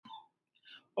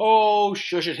Oh,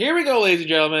 shush it. Here we go, ladies and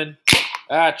gentlemen.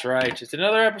 That's right. It's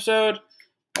another episode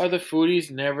of the Foodies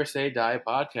Never Say Die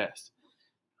podcast.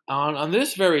 On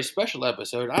this very special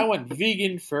episode, I went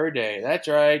vegan for a day. That's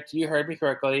right. You heard me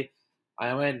correctly.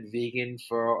 I went vegan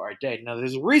for a day. Now,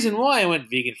 there's a reason why I went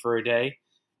vegan for a day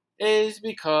is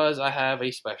because I have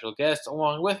a special guest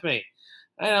along with me.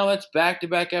 I know it's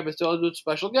back-to-back episodes with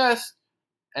special guests,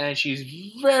 and she's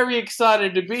very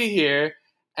excited to be here.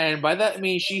 And by that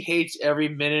means she hates every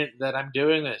minute that I'm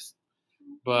doing this.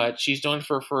 But she's known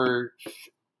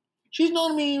she's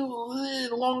known me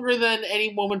longer than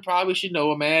any woman probably should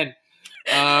know a man.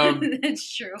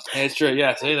 That's true. It's true,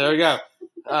 yes. Hey, there we go.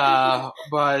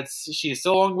 But she's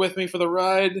still along with me for the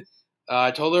ride.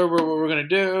 I told her what we're going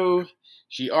to do.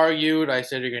 She argued. I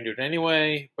said you're going to do it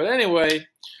anyway. But anyway,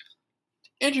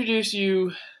 introduce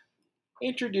to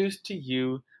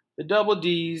you the double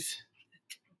D's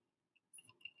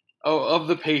of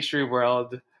the pastry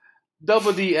world.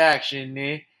 Double D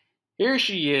action. Here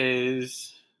she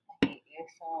is. Thank you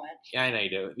so much. Yeah, I know you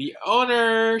do. The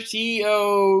owner,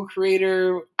 CEO,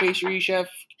 creator, pastry chef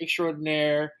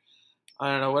extraordinaire.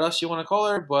 I don't know what else you want to call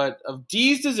her, but of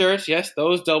D's Desserts, yes,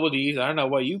 those double D's. I don't know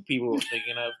what you people were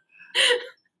thinking of.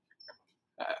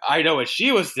 I know what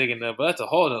she was thinking of, but that's a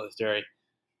whole other story.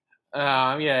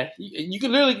 Yeah, you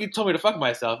can literally tell me to fuck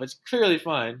myself. It's clearly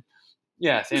fine.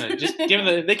 Yeah, Santa, just give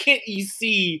me they can't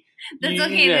see. That's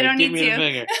okay. They don't give need me to. the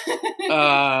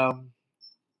finger.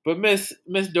 But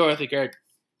Miss Dorothy Gert,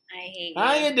 I hate you.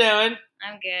 how you doing?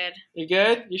 I'm good. You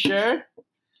good? You sure?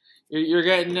 You're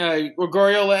getting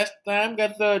Gregorio last time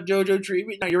got the JoJo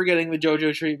treatment. Now you're getting the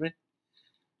JoJo treatment.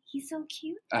 He's so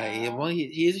cute. Well,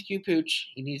 he is a cute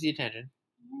pooch. He needs the attention.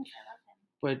 Yes,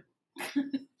 I love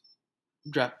him.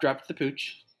 But drop the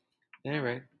pooch. All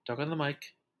right, talk on the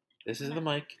mic. This is the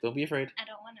mic. Don't be afraid. I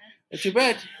don't want to. It's too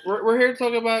bad. We're here to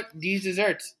talk about D's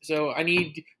Desserts. So I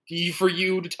need for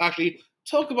you to actually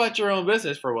talk about your own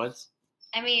business for once.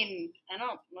 I mean, I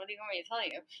don't. What do you want me to tell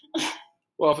you?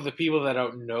 Well, for the people that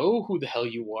don't know who the hell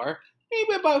you are,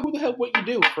 maybe about what you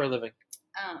do for a living.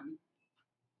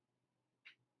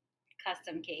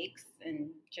 Custom cakes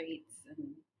and treats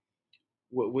and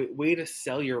Way to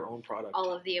sell your own product.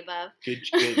 all of the above.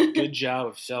 Good job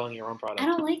of selling your own product. I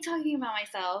don't like talking about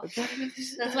myself.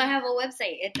 That's why I have a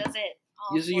website. It does it.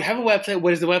 You have a website.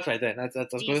 What is the website then? Let's go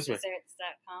this way.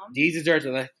 DSDesserts.com. D's Desserts.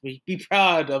 Be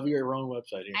proud of your own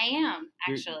website. Here. I am,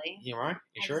 actually. You are?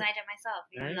 You sure? I designed it myself,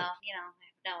 even though, Right. I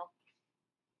have no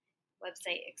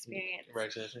website experience.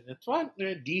 Right. It's fine.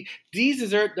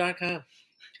 DSdessert.com.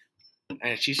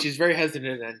 And she's very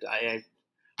hesitant, and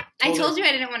I told you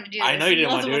I didn't want to do this. I know you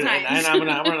didn't want to do it, times. and I'm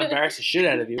gonna embarrass the shit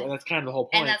out of you, and that's kind of the whole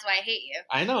point. And that's why I hate you.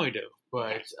 I know you do,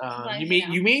 but long as you you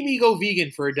know. made me go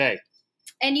vegan for a day.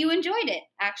 And you enjoyed it,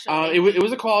 actually. It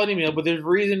was a quality meal, but there's a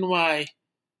reason why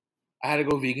I had to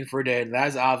go vegan for a day, and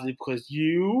that's obviously because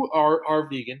you are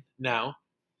vegan now.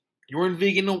 You weren't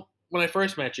vegan when I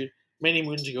first met you many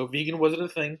moons ago. Vegan wasn't a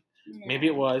thing. No. Maybe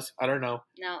it was. I don't know.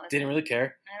 No. Didn't really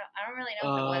care. I don't really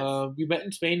know if it was. We met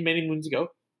in Spain many moons ago,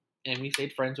 and we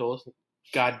stayed friends almost,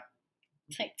 Like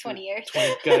 20 years.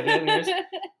 20 goddamn years.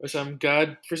 For some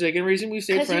godforsaken reason, we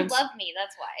stayed Because you friends. love me,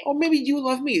 that's why. Oh, maybe you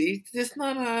love me. It's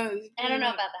not I don't know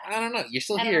about that. I don't know. You're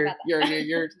still I don't here. know about that.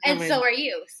 You're. And I mean, so are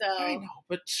you, so. I know,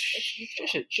 but mutual.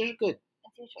 shit, good.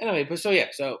 It's mutual. Anyway, but so I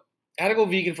had to go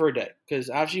vegan for a day because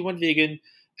I actually went vegan,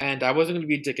 and I wasn't going to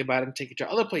be a dick about it and take it to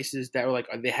other places that were like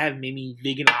they have maybe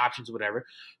vegan options or whatever.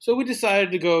 So we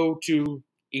decided to go to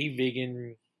a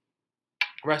vegan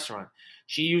restaurant.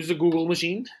 She used the Google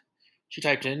machine. She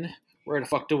typed in, where the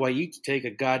fuck do I eat to take a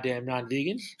goddamn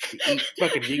non-vegan to eat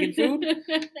fucking vegan food?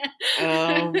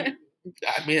 I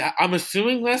mean, I'm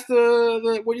assuming that's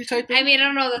the what you typed in. I mean, I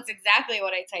don't know that's exactly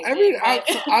what I typed I mean, in.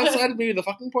 outside of maybe the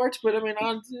fucking parts, but I mean,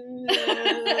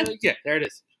 yeah, there it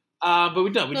is. But we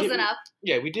did. Close enough.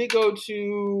 Yeah, we did go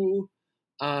to,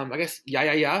 I guess,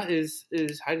 yeah is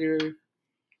how do you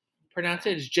pronounce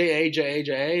it? It's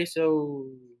J-A. So,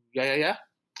 yeah,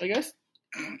 I guess.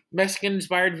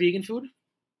 Mexican-inspired vegan food.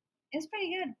 It was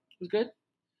pretty good. It was good.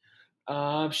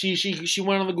 She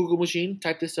went on the Google machine,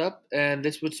 typed this up, and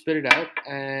this would spit it out,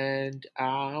 and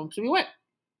so we went.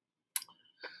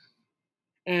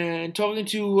 And talking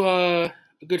to a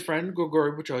good friend,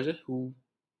 Gregorio Petroza, who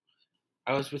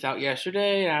I was without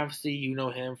yesterday, and obviously you know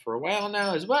him for a while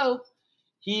now as well.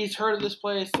 He's heard of this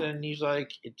place, and he's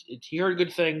like, he heard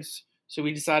good things, so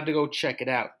we decided to go check it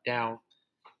out. Now,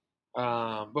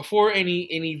 before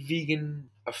any vegan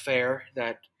affair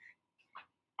that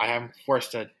I am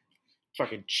forced to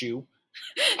fucking chew,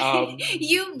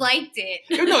 You liked it.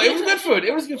 No, it was good food.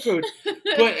 It was good food.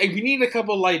 But we needed a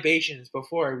couple libations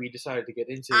before we decided to get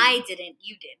into it. I didn't.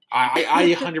 You did.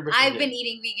 I 100%. I've been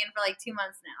eating vegan for like 2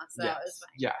 months now, so yes, it was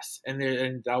fine. Yes,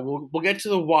 and we'll get to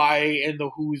the why and the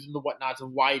who's and the whatnots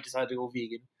and why you decided to go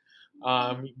vegan.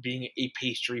 Being a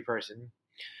pastry person.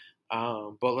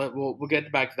 But we'll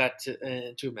get back to that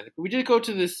in a minute. But we did go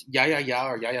to this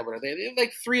whatever. They have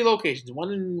like 3 locations.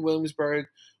 One in Williamsburg,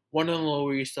 one on the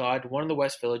Lower East Side, one in the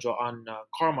West Village on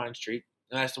Carmine Street.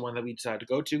 And that's the one that we decided to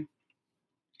go to.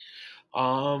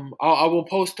 I will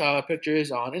post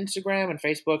pictures on Instagram and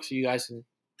Facebook so you guys can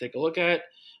take a look at.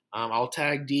 I'll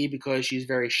tag Dee because she's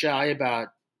very shy about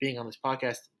being on this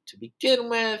podcast to begin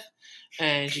with,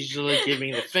 and she's really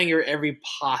giving the finger every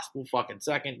possible fucking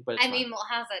second. But I mean, well,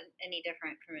 how's that any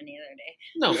different from any other day?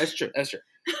 No, that's true. That's true.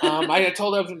 I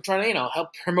told her I was trying to,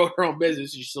 help promote her own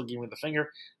business. She's still giving me the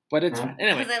finger, but it's fine.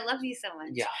 Anyway, because I love you so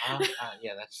much. Yeah,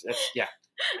 yeah. That's yeah.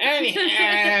 Anyway.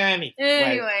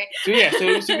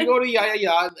 So we go to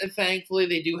Ya, and thankfully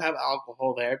they do have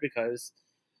alcohol there because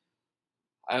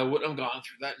I wouldn't have gone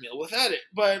through that meal without it.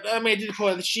 But I mean, I did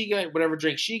put she got whatever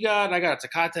drink she got. I got a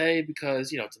Tecate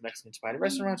because it's a Mexican-inspired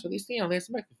restaurant, so at least they have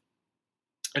some Mexican.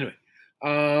 Anyway,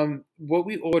 what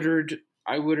we ordered,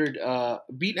 I ordered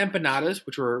beet empanadas,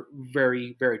 which were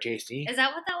very, very tasty. Is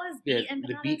that what that was? Yeah,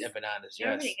 the beet empanadas.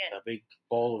 Yes, really good. A big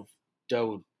bowl of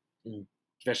dough and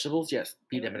vegetables. Yes,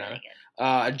 beet empanada. Really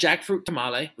A jackfruit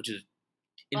tamale, which is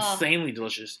insanely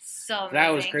delicious. So amazing.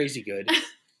 That was crazy good.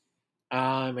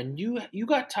 And you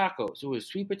got tacos. It was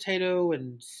sweet potato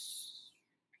and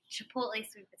Chipotle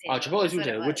sweet potato. Chipotle sweet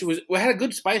potato, which had a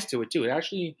good spice to it too. It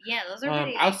actually those are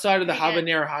pretty, outside of the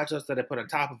habanero habanero hot sauce that I put on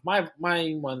top of my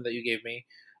one that you gave me.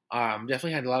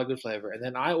 Definitely had a lot of good flavor. And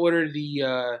then I ordered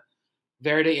the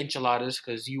Verde enchiladas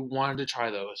because you wanted to try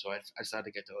those, so I decided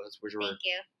to get those, which were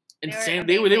insane.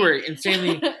 They were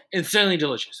insanely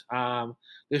delicious.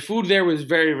 The food there was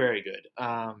very, very good.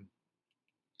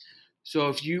 So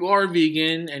if you are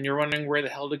vegan and you're wondering where the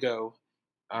hell to go,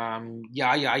 or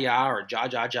ja or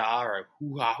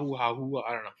hoo ha I don't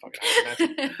know fucking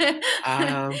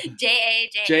J.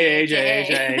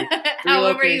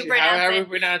 However you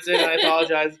pronounce it. I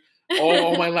apologize.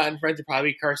 All my Latin friends are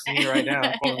probably cursing me right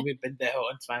now, calling me pendejo.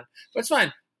 It's fine, but it's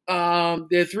fine.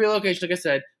 There are 3 locations, like I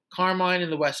said: Carmine in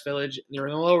the West Village, they're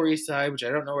in the Lower East Side, which I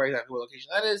don't know exactly what location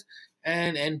that is,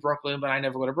 and in Brooklyn, but I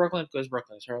never go to Brooklyn because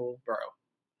Brooklyn is a horrible borough.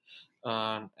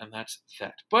 And that's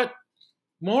that. But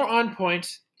more on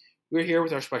point, we're here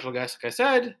with our special guest, like I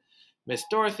said, Miss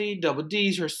Dorothy, Double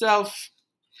D's herself,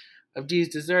 of D's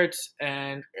Desserts,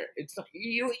 and it's not,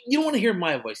 you don't want to hear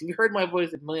my voice. You've heard my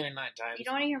voice 1,009 times. You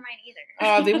don't want to hear mine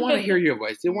either. They want to hear your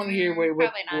voice. They want to hear what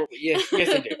probably not. Yes, they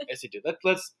do. Yes, they do.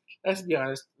 Let's be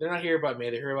honest. They're not here about me.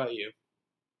 They're here about you.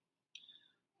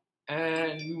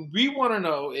 And we want to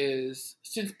know is,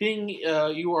 since being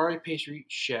you are a pastry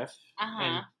chef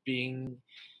and being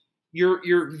your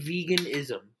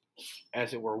veganism,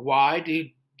 as it were, why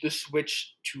did the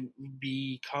switch to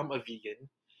become a vegan,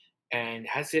 and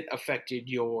has it affected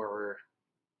your,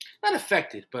 not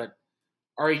affected, but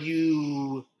are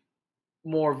you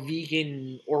more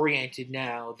vegan oriented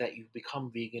now that you've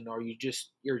become vegan, or you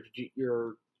just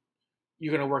you're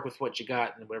gonna work with what you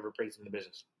got and whatever brings in the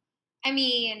business? I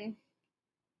mean,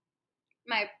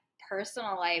 my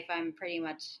personal life, I'm pretty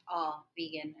much all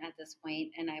vegan at this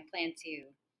point, and I plan to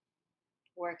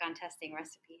work on testing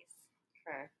recipes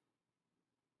for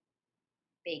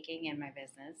baking in my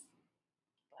business.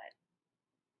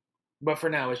 But for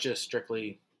now, it's just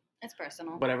strictly, it's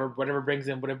personal. Whatever brings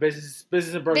in, whatever business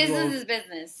and personal. Business is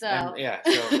business. So all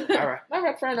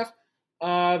right, fair enough.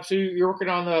 So you're working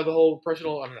on the whole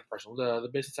personal, not personal, the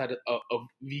business side of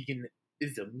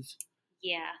veganisms.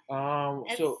 Yeah.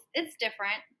 It's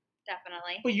different,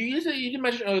 definitely. But you did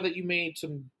mention that you made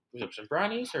some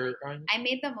brownies, or I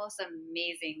made the most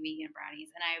amazing vegan brownies,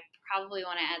 and I probably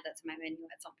want to add that to my menu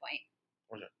at some point.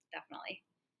 Okay. Definitely.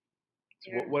 So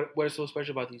what is so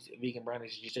special about these vegan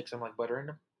brownies? Did you stick some butter in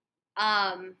them?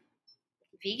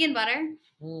 Vegan butter.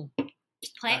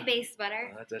 Plant-based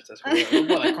butter. That's what,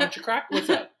 like Crunchy Crack? What's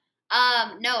that?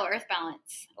 No, Earth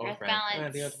Balance. Earth Balance.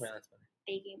 I think Earth Balance better.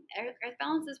 Baking. Earth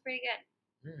Balance is pretty good.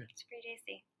 It's pretty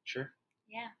tasty. Sure.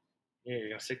 Yeah. Yeah, you're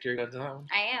gonna stick to your guns on that one.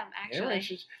 I am actually. Yeah,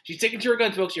 she's sticking to her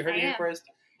guns, folks. You heard it here first.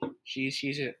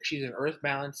 She's an Earth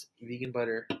Balance vegan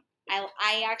butter.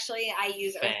 I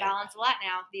use Earth Balance a lot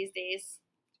now these days.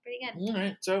 It's pretty good.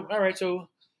 All right. So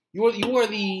you're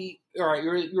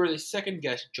the second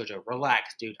guest, JoJo.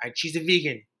 Relax, dude. She's a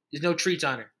vegan. There's no treats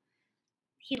on her.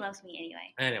 He loves me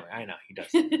anyway. Anyway, I know he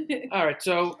does. All right.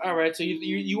 So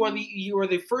you are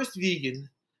the first vegan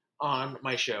on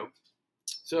my show.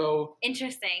 So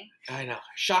interesting. I know,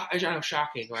 I know,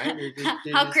 shocking, right?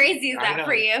 How crazy is that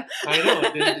for you? I know,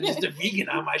 there's just a vegan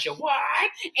on my show. What?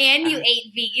 And you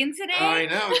ate vegan today? I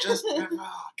know, just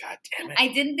god damn it! I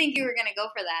didn't think you were gonna go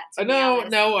for that.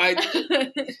 No,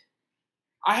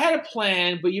 I had a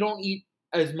plan, but you don't eat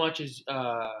as much as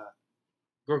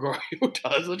Gregorio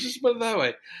does. Let's just put it that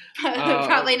way.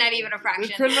 Probably not even a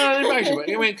fraction. Not even a fraction, but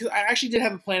I mean, because I actually did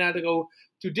have a plan out to go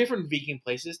to different vegan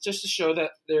places just to show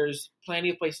that there's plenty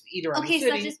of places to eat around the city. Okay,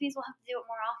 so that just means we'll have to do it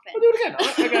more often. We'll do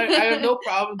it again. I have no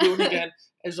problem doing it again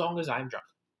as long as I'm drunk.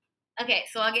 Okay,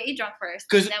 so I'll get you drunk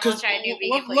first, and then we'll try to do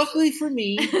vegan places. Luckily for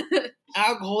me,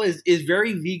 alcohol is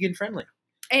very vegan friendly.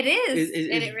 It is.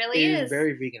 It really is. It is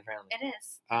very vegan friendly. It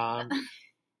is.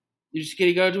 You just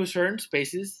gotta go to certain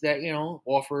spaces that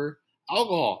offer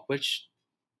alcohol, which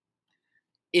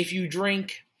if you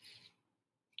drink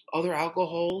other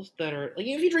alcohols that are like,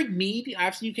 if you drink mead,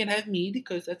 obviously you can have mead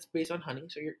because that's based on honey,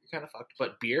 so you're kind of fucked.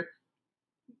 But beer,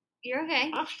 you're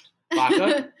okay.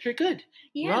 Vodka, you're good.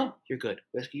 Yeah, rum, you're good.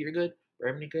 Whiskey, you're good.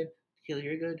 Bourbon, you're good. Tequila,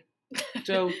 you're good.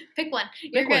 So pick one.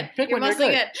 You're good. Pick you're one. Mostly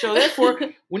You're good. So therefore,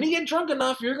 when you get drunk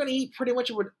enough, you're gonna eat pretty much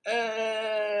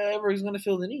whatever is gonna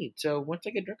fill the need. So once I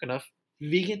get drunk enough,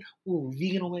 vegan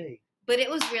away. But it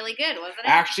was really good, wasn't it?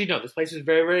 Actually, no. This place is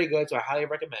very, very good, so I highly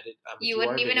recommend it. You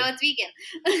wouldn't even know it's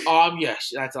vegan.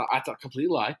 Yes, that's a complete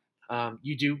lie.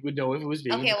 You would know if it was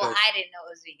vegan. Okay, well, I didn't know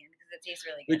it was vegan because it tastes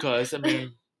really good. Because I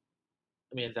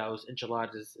mean, that was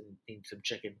enchiladas and some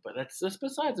chicken, but that's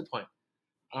besides the point.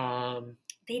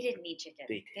 They didn't need chicken.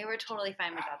 They were totally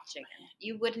fine without the chicken.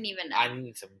 You wouldn't even know. I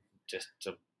need some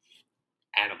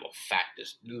animal fat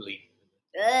just leaving.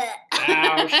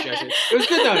 Oh, shit. It was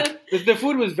good though. The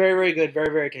food was very, very good,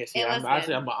 very, very tasty. I'm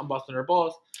busting her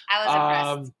balls. I was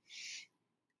impressed.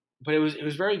 But it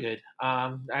was very good.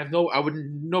 I have no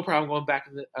problem going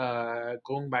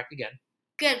back again.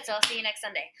 Good. So I'll see you next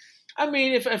Sunday. I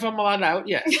mean, if I'm allowed out,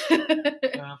 yes.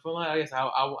 If I'm allowed out, yes,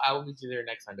 I will meet you there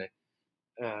next Sunday.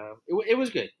 It was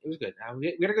good. It was good.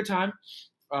 We had a good time.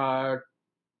 Our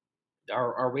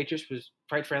waitress was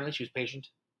quite friendly. She was patient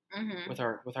with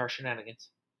our shenanigans.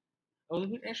 Oh,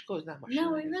 actually, it's not much.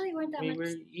 No, we really weren't that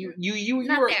much. You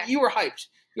were hyped.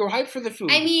 You were hyped for the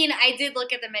food. I mean, I did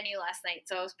look at the menu last night,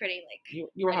 so I was pretty you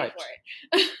were hyped for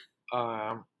it.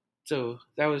 So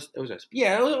that was us.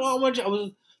 Yeah,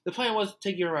 the plan was to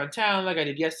take you around town like I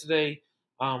did yesterday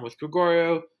with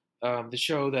Gregorio. To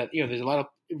show that there's a lot of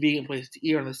vegan places to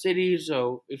eat in the city.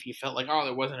 So if you felt like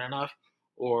there wasn't enough,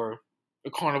 or a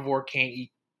carnivore can't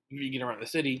eat vegan around the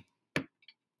city,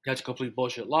 that's a complete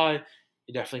bullshit lie.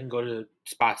 You definitely can go to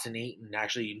spots and eat and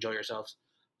actually enjoy yourselves.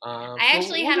 I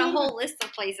actually had a whole list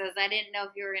of places. I didn't know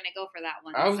if you were going to go for that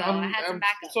one, I had some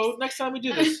backups. So next time we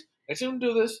do this,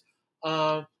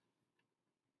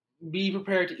 be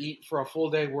prepared to eat for a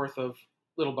full day worth of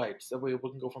little bites. That way we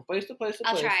can go from place to place to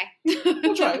place. I'll try.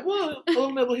 We'll try. Well, a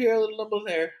little nibble here, a little nibble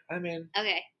there. I mean,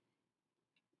 okay.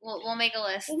 We'll make a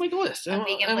list. We'll make a list, and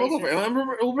we'll go for it. And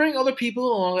we'll bring other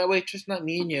people along. That way, it's just not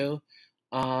me and you.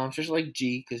 Just like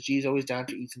G, because G's always down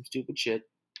to eat some stupid shit.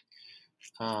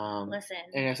 Listen.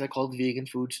 And as I called vegan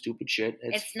food stupid shit.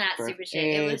 It's not stupid shit.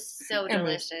 It was so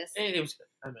delicious. It was good.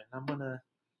 I mean, I'm gonna.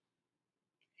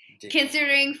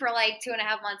 Considering for like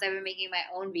 2.5 months I've been making my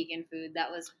own vegan food,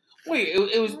 that was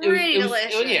delicious.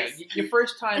 Yeah, your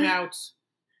first time out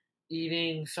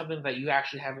eating something that you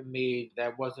actually haven't made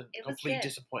that wasn't complete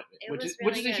disappointment, which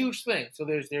is a huge thing. So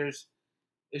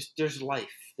there's life.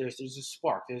 There's a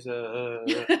spark. There's a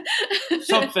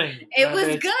something. It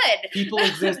was good. People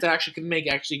exist that actually can make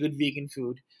good vegan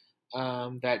food.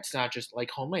 That's not just like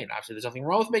homemade. Obviously, there's nothing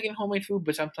wrong with making homemade food,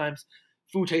 but sometimes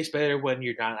food tastes better when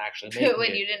you're not actually making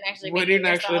it. You didn't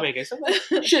actually make it.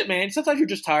 Sometimes, shit, man. Sometimes you're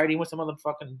just tired. You want some other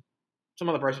person to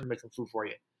make some food for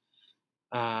you.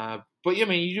 But yeah, I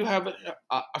mean, you do have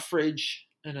a fridge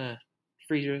and a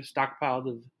freezer stockpiled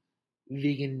of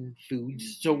vegan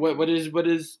foods. So what is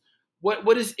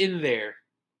in there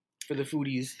for the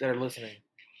foodies that are listening?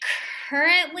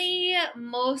 Currently,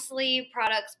 mostly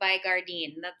products by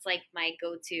Gardein. That's like my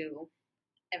go-to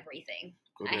everything.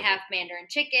 I have Mandarin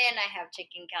chicken. I have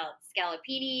chicken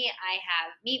scallopini. I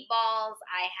have meatballs.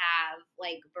 I have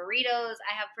like burritos.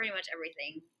 I have pretty much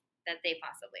everything that they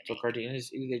possibly make. So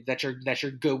Gardein that's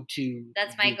your go-to.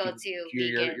 That's my go-to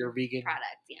your vegan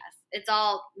product. Yes, it's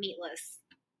all meatless,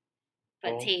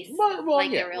 but tastes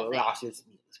like the real thing. Obviously it's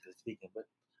meatless because it's vegan. But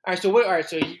all right,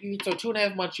 so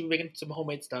 2.5 months you've been making some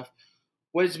homemade stuff.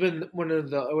 What has been one of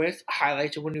the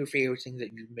highlights or one of your favorite things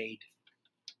that you've made?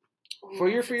 For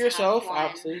yourself,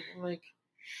 obviously. Like,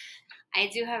 I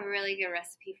do have a really good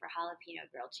recipe for jalapeno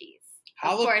grilled cheese.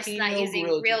 Of course, not Jalapeno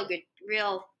using grilled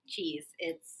real cheese.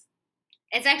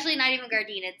 It's actually not even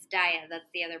Gardein. It's Daya. That's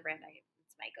the other brand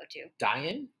it's my go-to.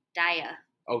 Diane? Daya.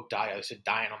 Oh, Daya. I said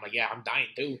Diane. I'm like, yeah, I'm dying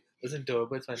too. Listen to it,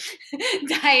 but it's fine.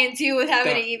 Dying too with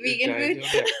having to eat vegan Dying food.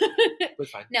 too, yeah. But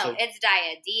it's fine. No, So- it's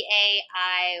Daya.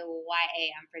 DAIYA.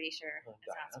 I'm pretty sure. Oh,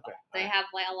 That's how it's Daya, spelled. okay. They Alright. have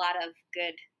like a lot of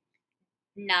good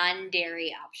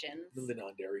non-dairy options. the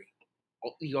non-dairy.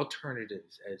 The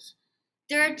alternatives as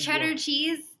Their cheddar Yeah.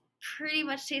 cheese pretty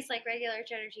much tastes like regular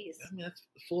cheddar cheese. I mean that's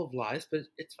full of lies, but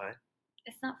it's fine.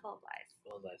 It's not full of lies.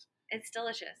 Full of lies. It's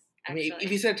delicious. I mean, Actually.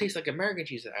 if you said it tastes like American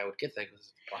cheese, I would get that. 'Cause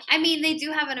it's possible. I mean, they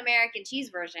do have an American cheese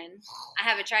version. I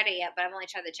haven't tried it yet, but I've only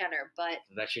tried the cheddar. But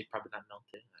that shit probably not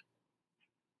melted.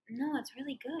 no, it's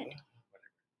really good.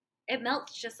 It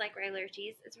melts just like regular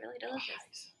cheese. It's really delicious.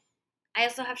 Nice. I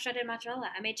also have shredded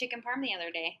mozzarella. I made chicken parm the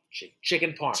other day.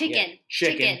 Chicken parm. Chicken. Yeah.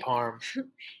 Chicken Chicken. parm.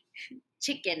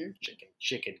 Chicken.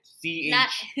 Chicken. Not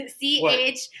What?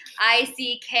 CHICK''N.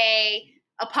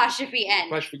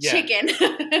 Yeah.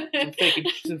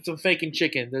 Chicken. some faking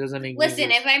chicken that doesn't even Listen,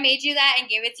 exist. if I made you that and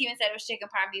gave it to you and said it was chicken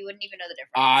parm, you wouldn't even know the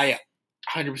difference. I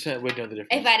 100% would know the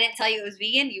difference. If I didn't tell you it was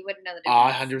vegan, you wouldn't know the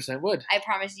I difference. 100% would. I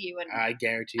promise you wouldn't. I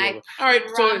guarantee you. I would. All right,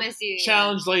 so promise you.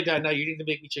 challenge laid down. Now you need to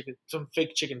make me some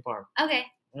fake chicken parm. Okay,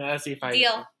 Let's see if I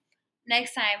deal.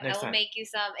 Next time Next I will time. make you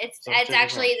some. It's Some it's chicken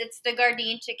actually it's the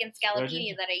Gardein chicken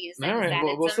scallopini Gardein? that I use. All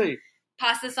right, we'll some see.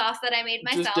 pasta sauce that I made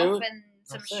Just myself do it. and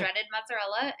some That's it. shredded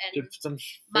mozzarella and Some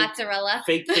mozzarella.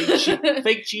 fake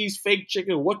cheese, fake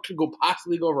chicken. What could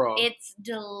possibly go wrong? It's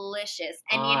delicious,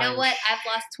 and you know what? I've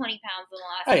lost 20 pounds in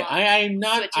the last Hey, month. I am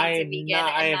not. switching I to am vegan not.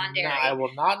 and I am non-dairy. not. I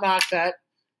will not knock that.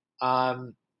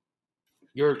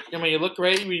 You look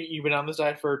great. You've been on this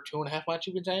diet for 2.5 months.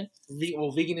 You've been saying,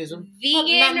 veganism.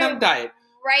 Vegan, not diet.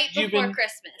 right You've before been-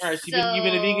 Christmas. All right, so you've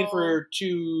been a vegan for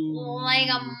like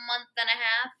a month and a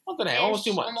half. month and a half, almost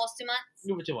 2 months. Almost 2 months.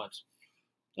 Over 2 months.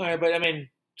 All right, but I mean,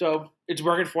 so it's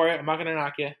working for you. I'm not gonna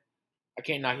knock you. I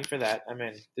can't knock you for that. I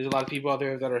mean, there's a lot of people out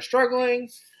there that are struggling,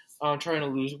 trying to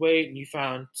lose weight, and you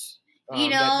found. You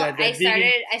know, that I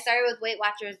vegan- started with Weight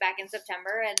Watchers back in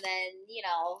September, and then The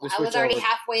I was switch already over.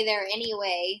 halfway there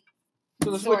anyway.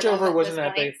 So the sort switch of, over at wasn't this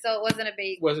that point, big. so it wasn't a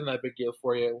big. Wasn't that big deal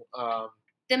for you?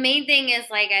 The main thing is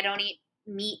like I don't eat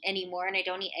meat anymore, and I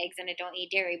don't eat eggs, and I don't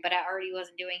eat dairy. But I already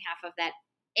wasn't doing half of that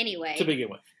anyway, To begin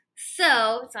with,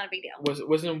 so it's not a big deal.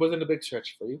 wasn't a big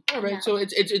stretch for you. All right, No. so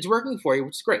it's working for you,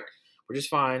 which is great, which is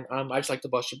fine. I just like to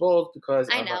bust your balls because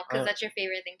I know, because that's your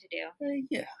favorite thing to do.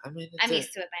 yeah. I mean, I'm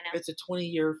used to it by now. it's a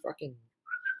 20-year fucking.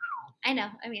 I know,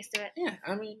 I'm used to it. Yeah,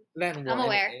 I mean that. And I'm what,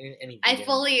 aware. Any I vegan.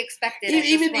 fully expect it. At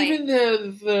this point. Even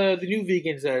the new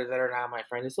vegans that are now my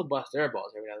friends, they still bust their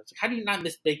balls every now and then. It's like, how do you not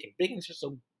miss bacon? Bacon's just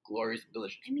so glorious and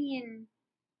delicious. I mean,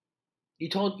 You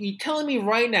telling me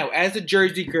right now, as a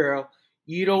Jersey girl,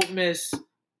 you don't miss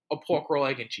a pork roll,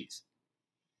 egg, and cheese.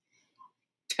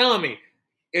 Telling me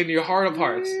in your heart of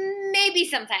hearts. maybe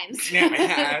sometimes.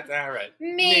 Yeah, all right.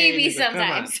 Maybe but come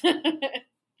on. sometimes.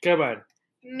 Come on.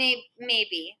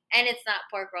 Maybe. And it's not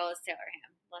pork roll, it's Taylor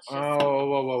ham. Let's just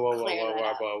Whoa. clear that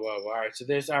up. All right, so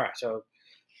there's, all right, so.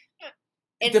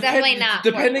 It's definitely not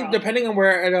Depending pork roll. depending on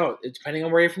where, I know, it's depending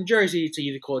on where you're from Jersey, it's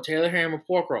either called Taylor ham or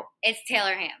pork roll. It's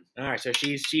Taylor ham. All right, so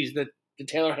she's the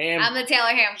Taylor ham. I'm the Taylor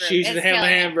ham group. She's It's the Taylor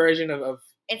ham version of.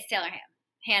 It's Taylor ham.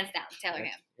 Hands down, Taylor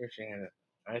ham. Where's your hand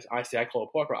at? I see. I call it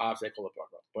pork roll. Obviously, I call it pork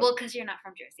roll. But, Well, because you're not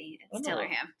from Jersey. I It's know. Taylor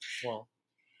ham. well,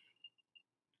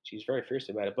 she's very fierce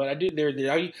about it. But I do.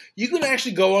 You can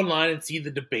actually go online and see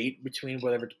the debate between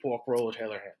whether it's pork roll or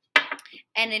Taylor ham.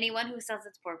 And anyone who says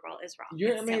it's pork roll is wrong. Yeah,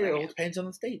 It's I mean, Taylor it all ham. depends on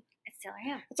the state. It's Taylor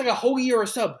ham. It's like a hoagie or a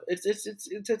sub. It's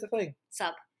a thing.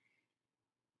 Sub.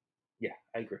 Yeah,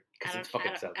 I agree. I Because don't, it's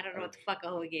fucking I sub. don't, I don't know what the fuck a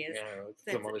hoagie is. Yeah, I know, it's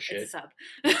It's, some other shit. it's a sub.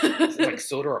 It's like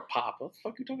soda or pop. What the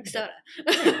fuck are you talking about?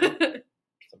 Soda.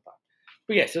 Some pop.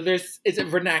 But yeah, so it's a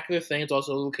vernacular thing. It's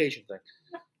also a location thing.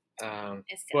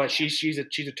 It's Taylor But ham. she's a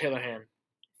Taylor ham.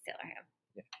 It's Taylor ham.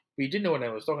 But you did know what I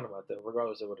was talking about, though,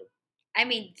 regardless of what it. I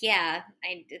mean, yeah,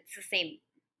 it's the same.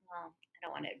 Well, I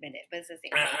don't want to admit it, but it's the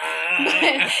same.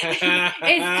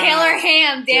 It's Taylor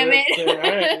ham, damn it!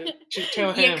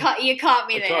 Taylor ham. You caught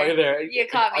me I there. caught you there. You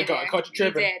caught me I there. caught you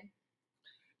tripping. did.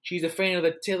 She's a fan of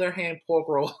the Taylor ham pork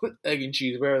roll, egg and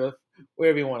cheese,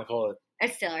 whatever you want to call it.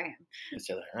 It's Taylor ham. It's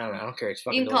Taylor. I don't know. I don't care. It's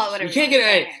fucking. You can call it delicious. whatever You can't you get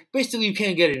want, it. Taylor ham. Basically, you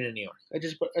can't get it in New York. I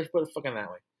just put it fucking that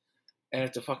way, and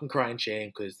it's a fucking crying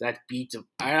shame because that beats.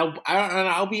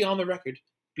 I'll be on the record.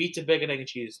 Beats a bacon, egg, and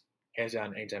cheese hands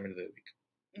down any time of the week.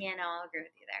 Yeah, no, I'll agree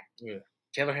with you there.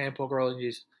 Taylor ham pork roll and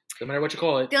cheese. No matter what you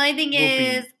call it. The only thing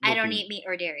is, I will don't be. eat meat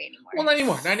or dairy anymore. Well, not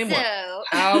anymore. Not anymore. So,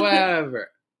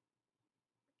 However,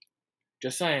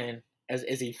 just saying,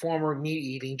 as a former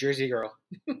meat-eating Jersey girl.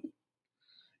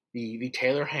 The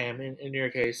Taylor ham in your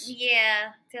case.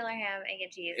 Yeah, Taylor ham, egg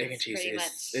and cheese. Egg and cheese pretty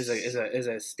is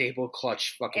much a staple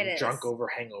clutch fucking drunk over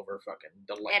hangover fucking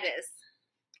delight. It is.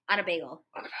 On a bagel.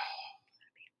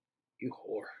 You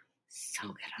whore. So good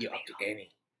on you a up bagel. to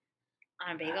Annie.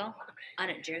 On a bagel? On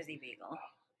a Jersey bagel.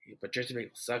 Yeah, but Jersey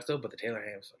bagel sucks though, but the Taylor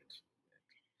ham sucks.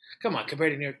 Come on,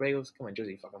 compared to New York bagels, come on,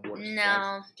 Jersey fucking water.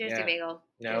 No, Jersey bagel.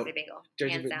 No. Jersey bagel.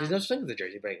 Jersey Hands there's down. no such thing as a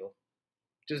Jersey bagel.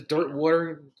 Just dirt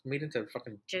water made into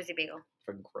fucking Jersey bagel.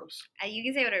 fucking gross. You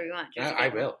can say whatever you want. Jersey I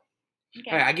bagel. will. Okay.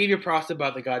 Hey, I gave you props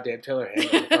about the goddamn Taylor ham.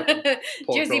 And the fucking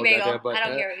pork Jersey roll, bagel. goddamn, but, I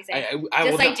don't care what you say. I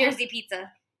Just will like not- Jersey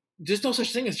pizza. There's no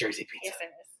such thing as Jersey pizza. Yes, there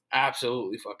is.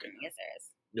 Absolutely fucking. Yes, there is.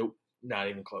 Nope. Not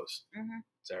even close. Mm-hmm.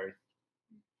 Sorry.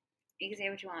 You can say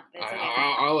what you want. But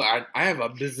it's I have a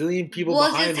bazillion people we'll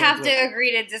behind just me have that- to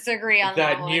agree to disagree on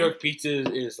that one. New York pizza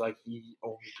is like the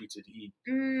only pizza to eat.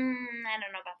 I don't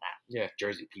know about that. Yeah,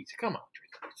 Jersey pizza. Come on,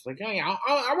 Jersey pizza. Like, oh, yeah,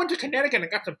 I went to Connecticut and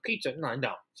got some pizza.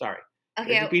 No, sorry.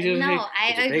 Okay, Jersey pizza doesn't no, exist.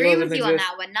 I Jersey agree bagel with you doesn't on exist.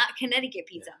 that one. Not Connecticut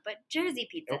pizza, but Jersey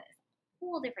pizza Nope. is a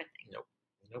whole different thing.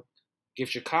 Nope. Give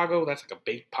Chicago, that's like a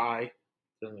baked pie.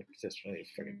 Doesn't exist really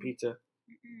a freaking pizza.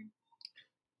 Mm-mm.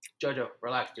 Jojo,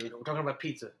 relax, dude. We're talking about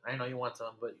pizza. I know you want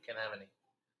some, but you can't have any. He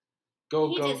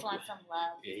Go. just wants some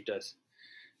love. Yeah, he does.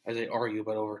 As they argue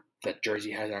about over that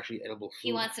Jersey has actually edible food.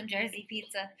 He wants some Jersey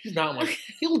pizza. He's not one.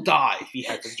 He'll die if he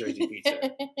has some Jersey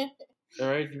pizza. All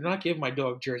right, do not give my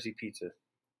dog Jersey pizza.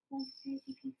 Jersey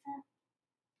pizza?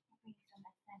 I'll bring you some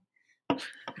next time.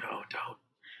 No, don't.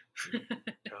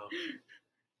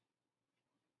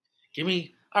 Give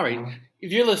me. All right,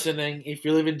 if you're listening, if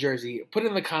you live in Jersey, put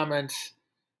in the comments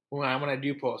when I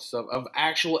do posts of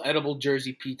actual edible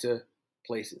Jersey pizza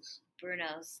places.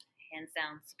 Bruno's, hands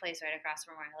down. It's a place right across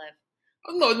from where I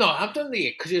live. Oh, no, I'm telling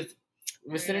you, because it's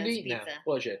vicinity. Bruno's No, Pizza.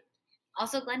 bullshit.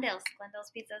 Also, Glendale's.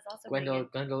 Glendale's pizza is also pretty Glendale,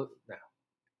 good. no.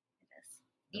 It is.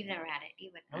 You've never had it. You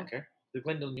I wouldn't. don't care. The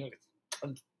Glendale, New York is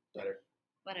tons better.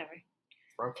 Whatever.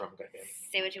 Where I'm from, goddamn.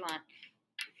 Say what you want.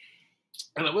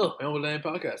 And I will. I will on the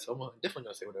podcast. I'm definitely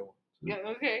going to say what I want. Yeah,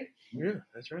 okay. Yeah,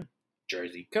 that's right.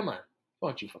 Jersey. Come on. Why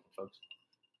don't you fucking folks?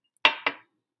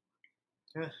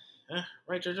 Yeah,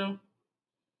 right, Jojo?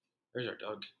 There's our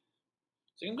dog.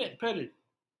 So I'm getting petted.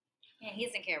 Yeah, he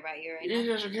doesn't care about you right He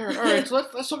now. doesn't care. All right, so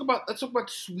let's talk about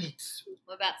sweets.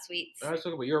 What about sweets? Let's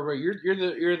talk about you're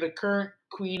the current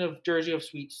queen of Jersey of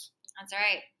sweets. That's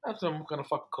right. That's what I'm gonna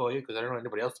fucking call you because I don't know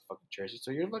anybody else in fucking Jersey. So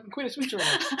you're fucking queen of sweets right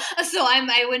now. So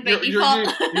I win by You're- default.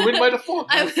 You win by default.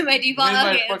 I win by default. You win by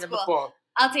Okay, that's fucking cool. default.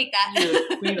 I'll take that. You're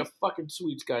the queen of fucking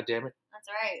sweets. Goddammit. That's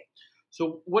right.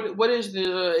 So what is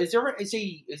the is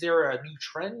there a new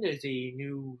trend? Is a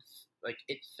new like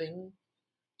it thing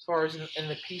as far as in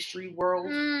the pastry world?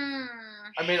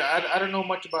 I mean, I don't know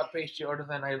much about pastry other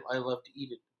than I love to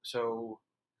eat it. So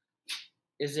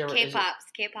is there K-pops.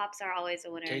 K-pops are always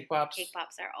a winner. cake pops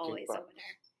K-pops are always Cake a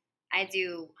winner. I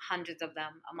do hundreds of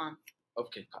them a month. of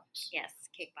cake pops? Yes,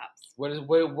 cake pops. What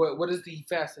is the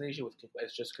fascination with cake pops?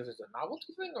 It's just because it's a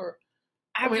novelty thing, or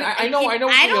I mean, I don't. know what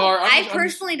they are. I'm just-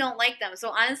 personally don't like them, so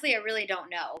honestly, I really don't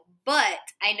know. But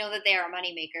I know that they are a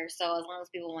moneymaker, so as long as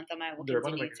people want them, I will They're a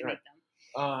continue moneymaker, to right. make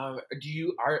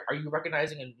them. are you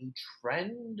recognizing a new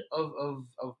trend of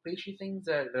pastry things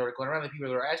that are going around that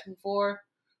people are asking for,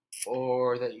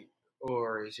 or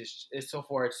is just it's so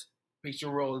far it's pastry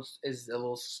world is a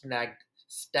little stagnant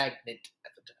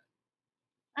at the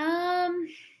time?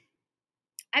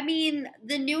 I mean,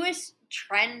 the newest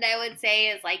trend I would say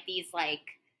is like these like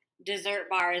dessert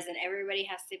bars, and everybody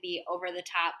has to be over the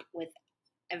top with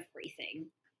everything.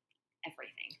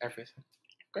 Everything.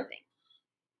 Everything.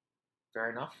 Fair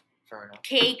enough.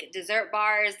 Cake, dessert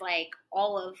bars, like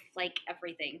all of like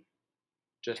everything.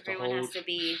 Just Everyone the whole has to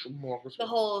be smorgasbord. the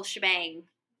whole shebang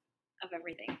of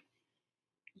everything.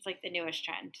 It's like the newest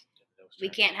trend. We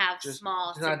can't have Just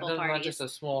small, not, simple not parties. just a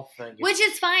small thing. Which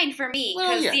is fine for me,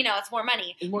 Well, because, yeah. it's more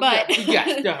money. It's more- but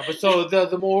yeah. But so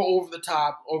the more over the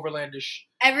top, overlandish.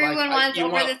 everyone like, wants you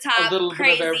over want the top, a little bit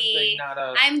of everything, crazy. not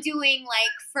a. I'm doing, like,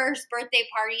 first birthday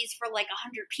parties for, like,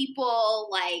 100 people,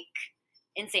 like,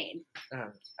 insane.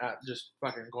 Just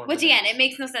fucking going. Which, again, bananas. it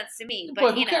makes no sense to me. But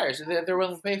But, who cares? If they're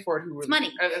willing to pay for it, who It's really-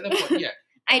 money. At that point, yeah.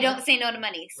 I don't say no to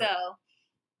money. Right. So,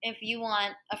 if you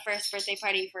want a first birthday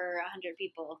party for 100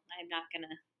 people, I'm not going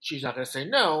to. She's not gonna say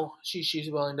no. She's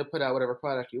willing to put out whatever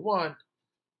product you want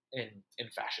in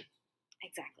fashion.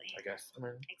 Exactly. I guess. I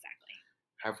mean,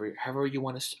 Exactly. however you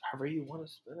want to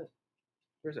spin it.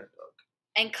 Where's that dog?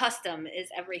 And custom is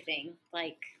everything.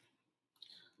 Like,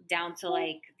 down to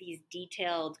like these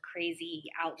detailed, crazy,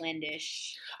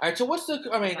 outlandish. All right. So what's the?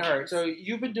 I mean, all right. So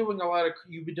you've been doing a lot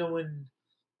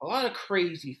of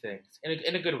crazy things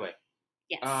in a good way.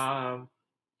 Yes.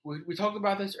 We talked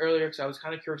about this earlier because I was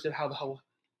kind of curious of how the whole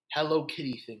Hello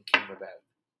Kitty thing came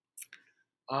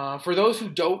about. For those who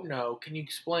don't know, can you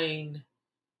explain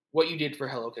what you did for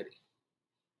Hello Kitty?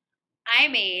 I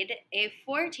made a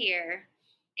 4-tier,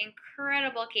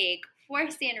 incredible cake for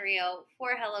Sanrio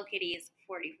for Hello Kitty's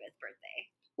 45th birthday.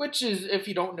 Which is, if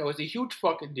you don't know, is a huge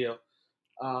fucking deal.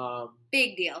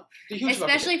 Big deal.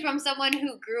 Especially from someone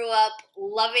who grew up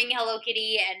loving Hello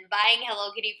Kitty and buying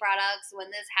Hello Kitty products. When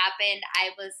this happened,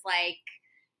 I was like,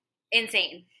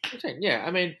 insane. Yeah.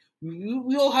 I mean,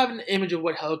 we all have an image of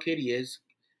what Hello Kitty is.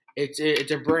 It's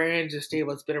a brand, it's a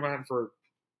stable that's been around for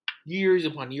years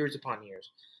upon years upon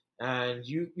years. And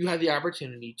you had the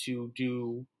opportunity to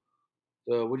do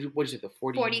the what is it, the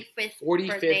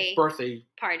 45th birthday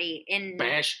party in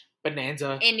bash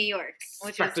bonanza in New York,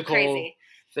 which was crazy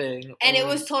thing, and it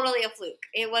was totally a fluke.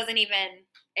 It wasn't even.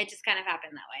 It just kind of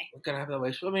happened that way. It kind of happened that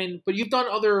way. So, I mean, but you've done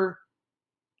other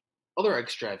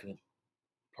extravagant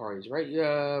parties, right?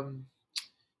 You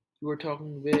were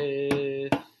talking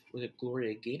with, was it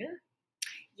Gloria Gaynor?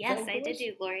 Yes, I did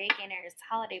do Gloria Gaynor's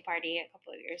holiday party a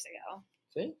couple of years ago.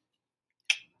 See?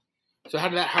 So how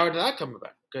did that come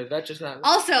about? Because that's just not.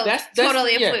 Also, that's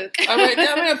totally a fluke. I mean,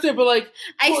 I'm saying, but like,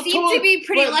 I seem to be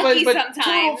pretty lucky sometimes.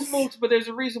 Total flukes, but there's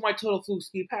a reason why total flukes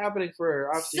keep happening for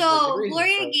obviously. So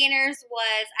Gloria Gaynor's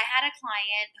was, I had a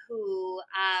client who,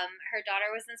 her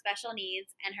daughter was in special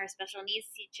needs, and her special needs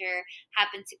teacher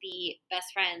happened to be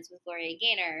best friends with Gloria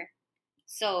Gaynor,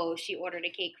 so she ordered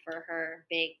a cake for her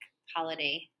big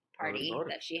holiday party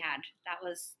that she had. That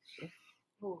was a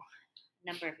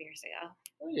number of years ago.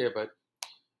 Oh, yeah, but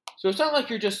so it's not like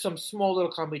you're just some small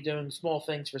little company doing small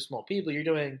things for small people. You're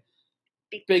doing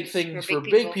big things for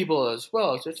big people as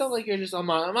well. So it's not like you're just. I'm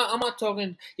not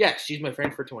talking. Yes, she's my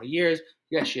friend for 20 years.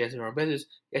 Yes, she has her own business.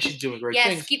 Yes, she's doing great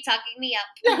things. Yes, keep talking me up.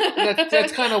 Yeah,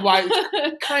 that's kind of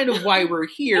why we're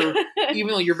here.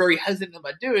 Even though you're very hesitant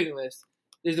about doing this,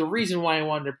 there's a reason why I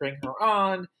wanted to bring her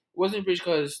on. It wasn't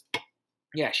because,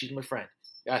 yeah, she's my friend.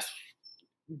 Yes,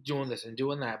 doing this and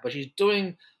doing that, but she's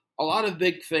doing a lot of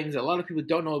big things that a lot of people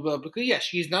don't know about because, yes,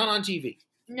 she's not on TV.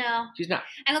 No. She's not.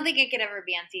 I don't think I could ever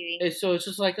be on TV. So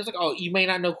it's like, oh, you may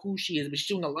not know who she is, but she's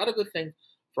doing a lot of good things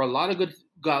for a lot of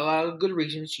good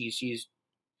reasons. She's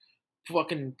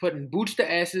fucking putting boots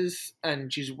to asses,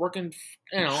 and she's working,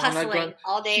 hustling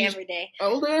all day, every day.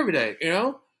 All day, every day,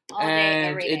 All day,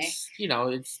 every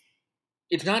day.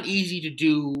 It's not easy to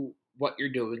do what you're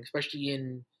doing, especially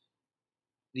in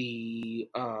the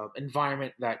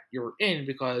environment that you're in,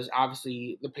 because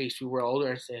obviously the pastry world,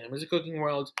 or same as the cooking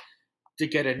world, to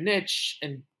get a niche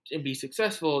and be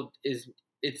successful it's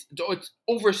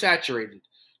oversaturated.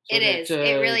 So it is.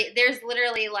 It really. There's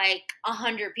literally like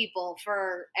 100 people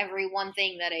for every one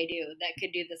thing that I do that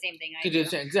could do the same thing I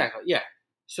do. Exactly. Yeah.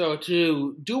 So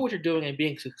to do what you're doing and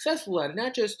being successful at it,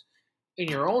 not just in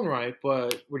your own right,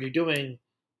 but when you're doing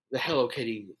the Hello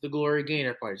Kitty, the Gloria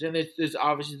Gaynor parties, and there's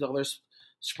obviously the others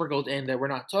sprinkled in that we're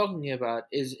not talking about,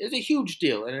 is a huge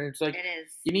deal, and it's like, it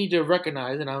is. You need to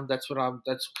recognize, and that's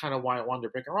kind of why I wanted to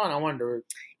bring her on. I wanted to.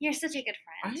 You're such a good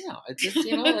friend. I know. It's just,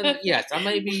 yes, I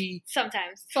may be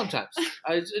sometimes.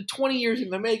 It's 20 years in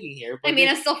the making here. But I mean,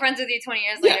 I'm still friends with you 20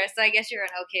 years later, so I guess you're an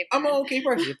okay friend. I'm an okay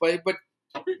person, but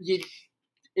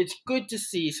it's good to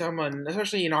see someone,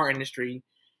 especially in our industry,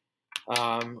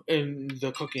 in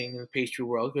the cooking and the pastry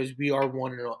world, because we are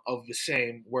one of the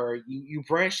same, where you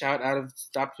branch out of,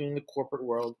 stop doing the corporate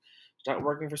world, start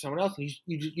working for someone else, and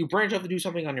you branch out to do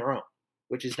something on your own,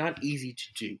 which is not easy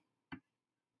to do,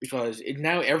 because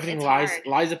now everything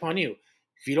lies upon you.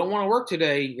 If you don't want to work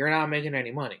today, you're not making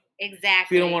any money.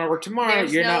 Exactly. If you don't want to work tomorrow,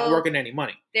 you're not working any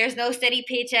money. There's no steady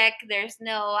paycheck.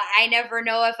 I never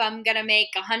know if I'm going to make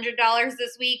 $100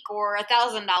 this week or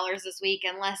 $1,000 this week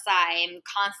unless I'm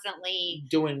constantly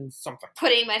doing something.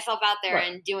 Putting myself out there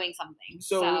and doing something.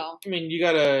 So, I mean,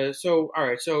 all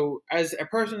right. So as a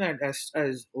person that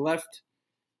has left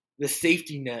the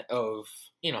safety net of,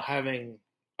 having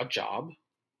a job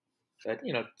that,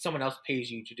 someone else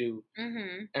pays you to do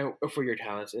for your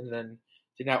talents, and then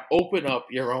to now open up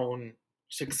your own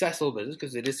successful business,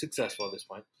 because it is successful at this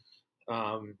point.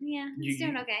 It's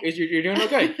doing okay. You're doing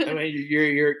okay. I mean,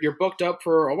 you're booked up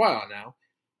for a while now.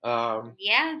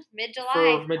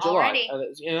 Mid-July. Already.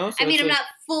 So I mean, I'm not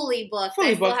fully booked.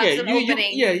 I still have some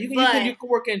openings. You can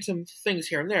work in some things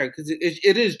here and there, because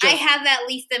it is just. I have at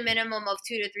least a minimum of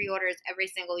 2 to 3 orders every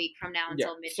single week from now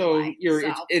until mid-July.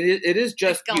 So it is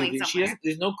just going somewhere.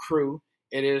 There's no crew.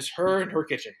 It is her and her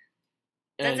kitchen.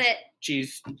 And That's it.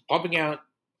 she's pumping out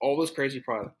all this crazy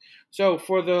product. So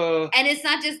and it's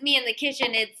not just me in the kitchen.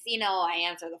 It's, I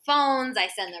answer the phones, I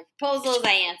send the proposals,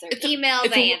 I answer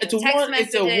emails, I answer text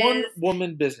messages. It's a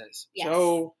one-woman business. Yes.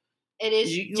 So it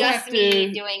is just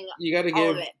me doing you got to all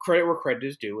give of it. credit where credit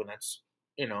is due, and that's,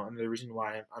 and the reason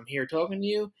why I'm here talking to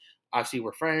you. Obviously,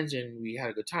 we're friends, and we had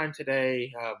a good time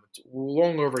today. It's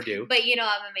long overdue. But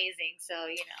I'm amazing, so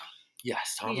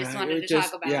Yes, you just wanted to talk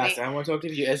about me. Yes, I want to talk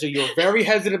to you. As you're very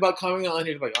hesitant about coming on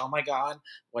here, like, oh my god,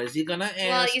 what is he gonna ask?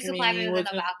 Well, you supply me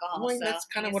with enough alcohol, well, so that's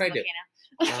kind of what I do.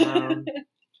 Okay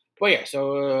But yeah,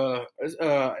 so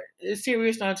a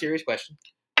serious, non-serious question.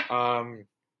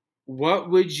 What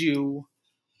would you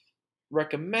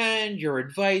recommend your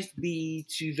advice be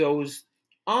to those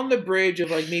on the bridge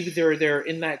of, like, maybe they're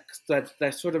in that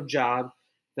sort of job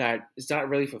that is not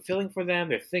really fulfilling for them?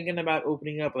 They're thinking about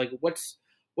opening up. Like, what's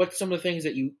some of the things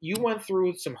that you went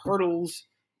through, some hurdles,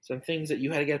 some things that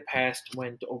you had to get past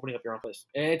when opening up your own place?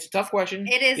 And it's a tough question.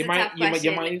 It is a tough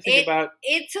question. You might think about.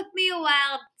 It took me a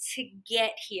while to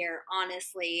get here,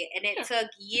 honestly, and it took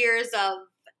years of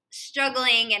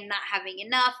struggling and not having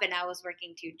enough, and I was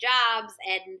working 2 jobs,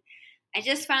 and I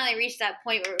just finally reached that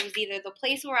point where it was either the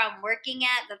place where I'm working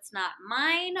at that's not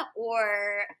mine,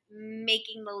 or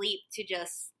making the leap to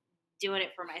just doing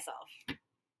it for myself.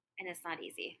 And it's not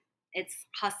easy. It's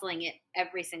hustling it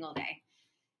every single day.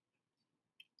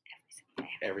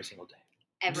 Every single day.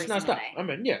 Every single day. I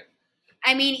mean, yeah.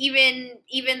 I mean,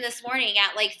 even this morning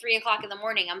at like 3:00 in the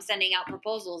morning, I'm sending out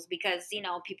proposals because,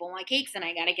 people want cakes and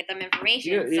I got to get them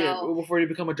information. Yeah. So before you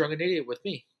become a drunken idiot with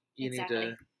me, you exactly. need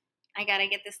to. I got to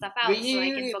get this stuff out so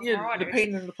I can book more orders. The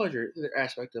pain and the pleasure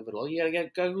aspect of it all. You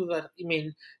got to do that. I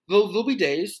mean, there'll be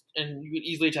days, and you could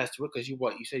easily attest to it because you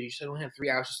said you only had 3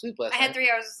 hours of sleep last night. I had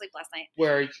 3 hours of sleep last night.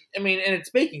 Where, I mean, and it's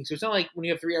baking, so it's not like when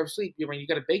you have 3 hours of sleep, you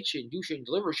got to bake shit and do shit and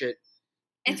deliver shit.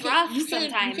 It's rough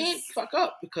sometimes. You can't fuck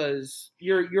up because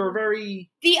you're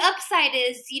very. The upside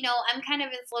is, I'm kind of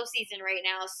in slow season right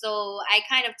now, so I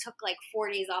kind of took like 4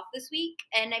 days off this week,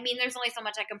 and I mean, there's only so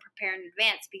much I can prepare in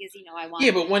advance because I want.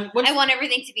 Yeah, but I want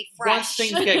everything to be fresh. Once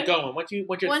things get going, once things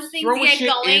get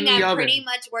going, I'm oven, pretty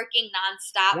much working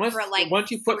nonstop for like.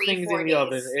 Once you put things in the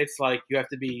oven, it's like you have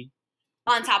to be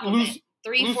on top of it.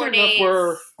 3-4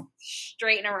 days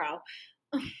straight in a row.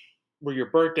 Where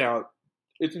you're burnt out.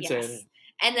 It's insane. Yes.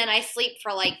 And then I sleep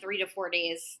for like 3 to 4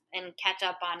 days and catch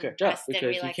up on rest and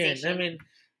relaxation. You can. I mean,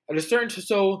 at a certain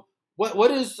so what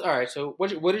is all right? So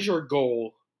what is your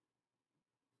goal?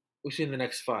 Within the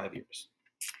next 5 years?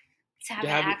 To have an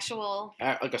actual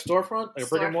like a storefront, like a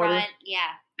brick and mortar. Yeah.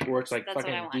 Where it's like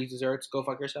fucking these desserts, go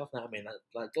fuck yourself. No, I mean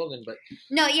not Golden, but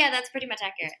no, yeah, that's pretty much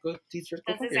accurate. Go desserts.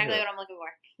 That's exactly what I'm looking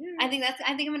for. Yeah.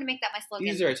 I think I'm gonna make that my slogan.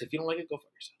 Desserts. If you don't like it, go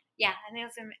fuck yourself. Yeah, I think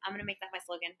I'm gonna make that my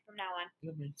slogan from now on.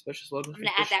 Yeah, man, special slogan. I'm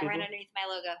gonna add that right underneath my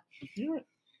logo.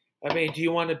 Yeah. I mean, do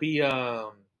you want to be do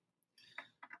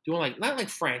you want not like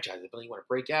franchise it, but you want to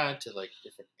break out into like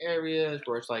different areas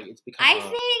where it's like it's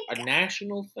become a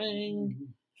national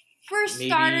thing? For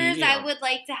starters, I would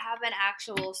like to have an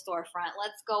actual storefront.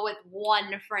 Let's go with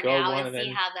one for now and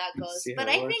see how that goes. But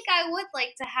I think I would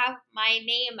like to have my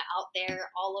name out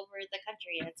there all over the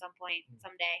country at some point,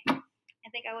 someday. I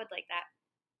think I would like that.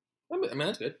 I mean,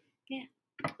 that's good. Yeah.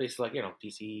 Places like,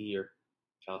 DC or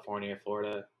California,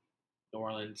 Florida, New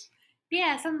Orleans.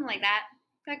 Yeah, something like that.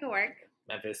 That could work.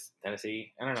 Memphis,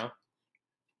 Tennessee. I don't know.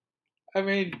 I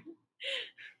mean,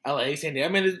 LA, San Diego.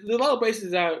 I mean, there's a lot of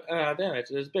places out there.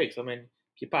 It's big. So, I mean,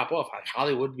 if you pop off,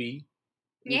 Hollywood would be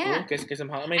cool. Get some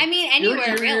Hollywood. I mean,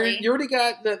 anywhere, really. You already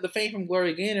got the fame from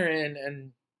Gloria Gaynor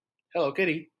and Hello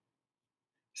Kitty.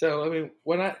 So, I mean,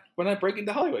 why not break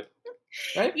into Hollywood?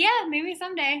 Right? Yeah, maybe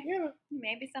someday. Yeah.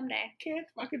 Maybe someday. Can't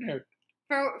fucking hurt.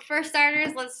 For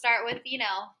starters, let's start with,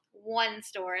 one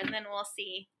store, and then we'll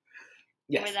see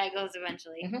where that goes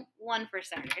eventually. Mm-hmm. One for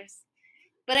starters.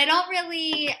 But I don't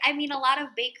really, a lot of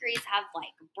bakeries have, like,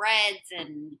 breads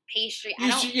and pastry. I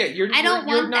don't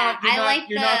want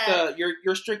that.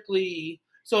 You're strictly,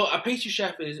 so a pastry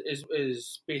chef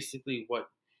is basically what,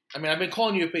 I've been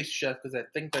calling you a pastry chef because I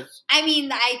think that's.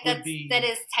 That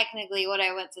is technically what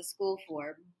I went to school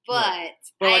for, but. Right.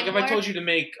 But like, if I told you to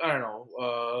make, I don't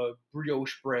know,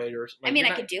 brioche bread or something.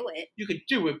 I could do it. You could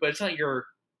do it, but it's not your.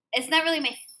 It's not really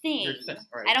my thing.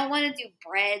 Right. I don't want to do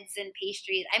breads and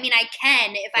pastries. I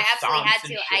can if I absolutely had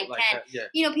to. I can.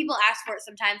 Yeah. People ask for it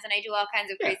sometimes, and I do all kinds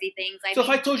of crazy things. If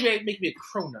I told you I'd make me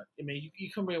a cronut,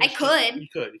 you come. I could. You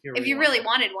could if you really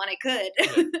wanted one. I could.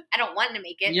 Yeah. I don't want to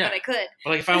make it, but I could.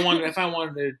 But like if I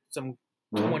wanted some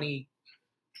 20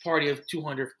 party of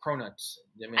 200 cronuts.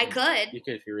 I could. You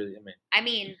could if you really.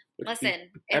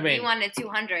 Listen. If you wanted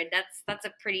 200, that's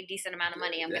a pretty decent amount of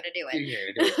money. I'm gonna do it.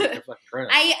 Yeah,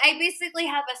 I basically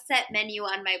have a set menu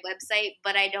on my website,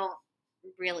 but I don't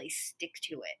really stick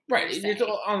to it. Right. It's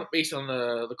all based on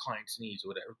the client's needs or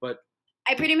whatever. But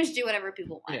I pretty much do whatever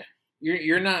people want. Yeah.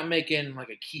 You're not making like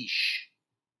a quiche.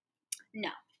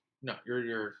 No,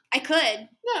 you're. I could.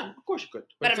 Yeah, of course you could.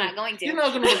 But I'm not going to. You're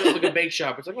not going to look at like a bake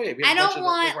shop. It's like, oh yeah. I don't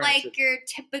want like your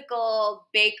typical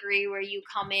bakery where you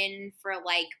come in for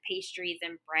like pastries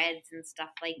and breads and stuff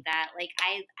like that. Like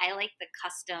I like the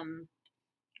custom.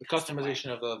 The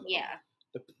customization of the. Yeah.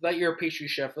 Let your pastry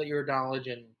chef, let your knowledge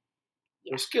and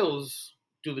your skills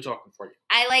do the talking for you.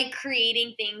 I like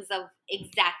creating things of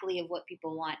exactly of what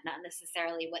people want, not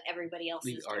necessarily what everybody else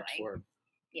is doing. The art form.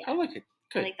 Yeah. I like it.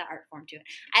 Good. I like the art form too.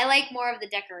 I like more of the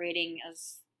decorating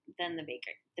than the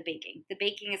baking. The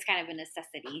baking is kind of a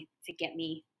necessity to get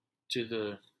me to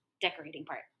the decorating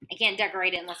part. I can't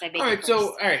decorate it unless I bake all right, it first.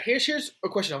 So, all right, here's a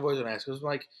question I've always been asked. It was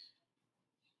like,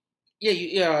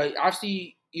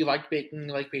 obviously you like baking,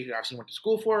 you like baking. Obviously you went to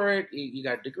school for it. You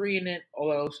got a degree in it, all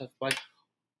that other stuff. Like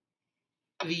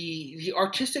the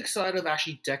artistic side of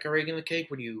actually decorating the cake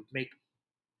when you make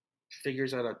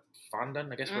figures out of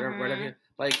fondant, I guess, whatever.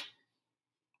 Like,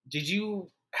 did you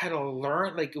had to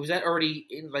learn? Like, was that already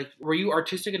in? Like, were you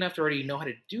artistic enough to already know how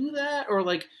to do that, or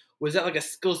like, was that like a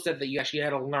skill set that you actually had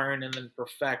to learn and then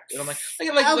perfect? And I'm like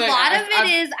a lot of it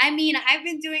is. I mean, I've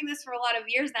been doing this for a lot of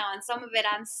years now, and some of it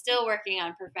I'm still working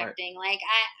on perfecting. Right. Like,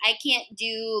 I can't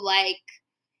do like,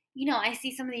 I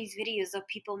see some of these videos of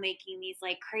people making these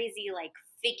like crazy like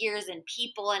figures and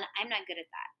people, and I'm not good at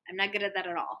that. I'm not good at that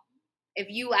at all. If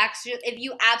you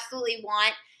absolutely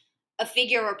want a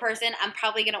figure or a person, I'm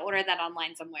probably going to order that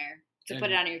online somewhere to put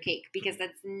it on your cake because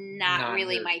that's not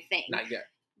really my thing. Not yet.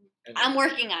 I'm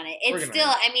working on it. It's still,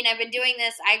 I've been doing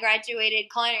this. I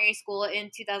graduated culinary school in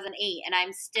 2008 and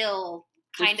I'm still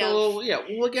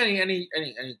look at any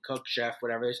cook, chef,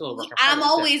 whatever. It's still a work in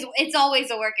progress. It's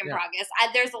always a work in progress.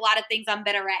 There's a lot of things I'm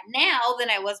better at now than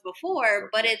I was before,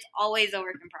 but it's always a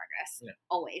work in progress. Yeah.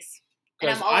 Always. And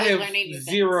I'm always learning new things.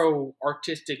 Zero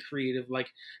artistic creative. Like,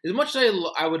 as much as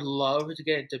I would love to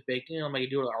get into baking, I'm like,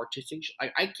 do it artistic.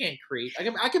 I can't create.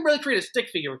 I can barely create a stick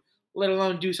figure, let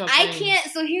alone do something. I can't.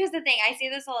 So here's the thing. I say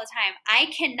this all the time. I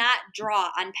cannot draw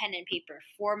on pen and paper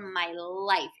for my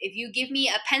life. If you give me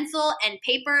a pencil and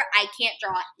paper, I can't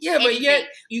draw anything.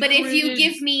 But if you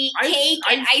give me cake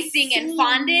and icing and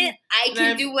fondant, I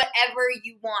can do whatever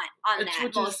you want on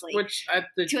that, mostly.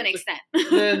 To an extent.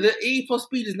 The A plus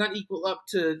B does not equal up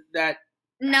to that.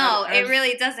 No, it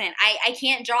really doesn't. I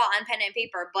can't draw on pen and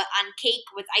paper, but on cake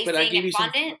with icing and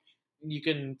fondant. You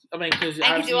can, because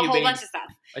I can do a whole bunch of stuff.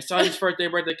 My son's birthday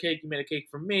cake. You made a cake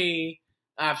for me.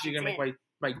 Obviously, you're gonna make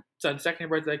my son's second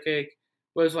birthday cake.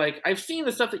 But it's like, I've seen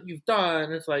the stuff that you've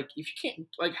done. It's like, if you can't,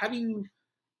 like, how do you?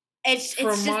 It's a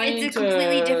completely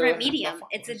different medium.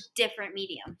 It's a different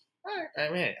medium.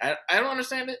 I don't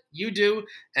understand it. You do,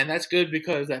 and that's good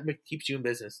because that keeps you in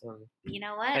business. You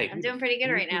know what? I'm doing pretty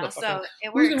good right now, so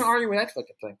it works. Who's gonna argue with that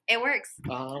fucking thing? It works.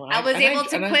 I was able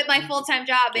to quit my full-time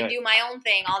job and do my own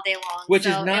thing all day long, which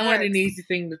is not an easy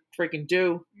thing to freaking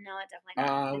do. No, it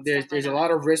definitely not. There's a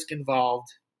lot of risk involved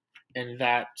in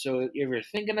that. So if you're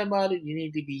thinking about it, you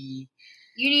need to be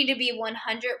 100%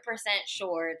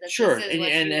 sure that this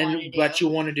is what you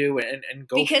want to do and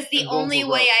go. Because the only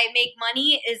way I make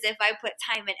money is if I put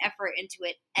time and effort into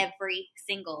it every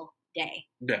single day.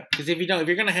 Yeah, because if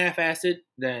you're gonna half-ass it,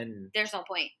 then there's no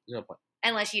point.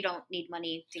 Unless you don't need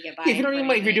money to get by. Yeah, if you don't need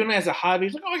money, if you're doing it as a hobby,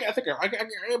 it's like, oh yeah, I think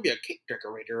I'll be a cake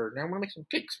decorator, and I'm gonna make some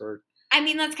cakes for. I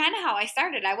mean, that's kind of how I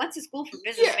started. I went to school for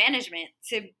business management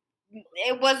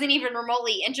it wasn't even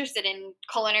remotely interested in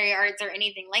culinary arts or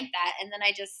anything like that, and then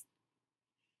I just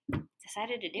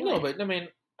decided to do it. No, but I mean,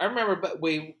 I remember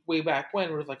way back when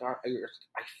it was like, I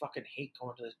fucking hate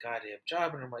going to this goddamn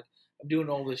job, and I'm like, I'm doing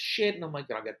all this shit, and I'm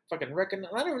like, I'll get fucking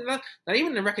recognized. Not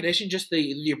even the recognition, just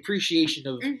the appreciation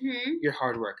of your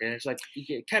hard work, and it's like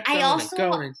you kept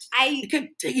going, and you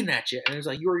kept digging at you, and it's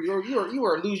like you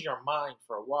were losing your mind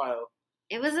for a while.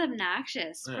 It was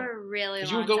obnoxious for a really long time.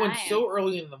 Because you were going so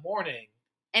early in the morning.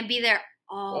 And be there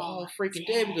all freaking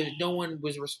day because no one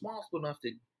was responsible enough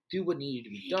to do what needed to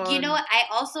be done. You know what? I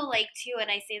also like, too, and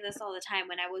I say this all the time,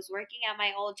 when I was working at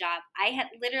my old job, I had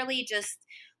literally just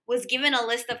was given a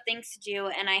list of things to do,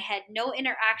 and I had no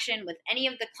interaction with any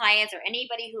of the clients or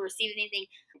anybody who received anything.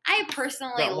 I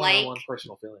personally like one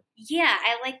personal feeling. Yeah,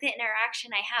 I like the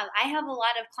interaction I have. I have a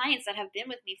lot of clients that have been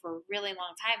with me for a really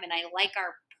long time, and I like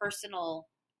our personal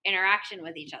interaction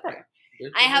with each other. Right.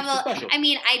 I have It's special.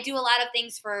 I do a lot of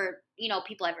things for,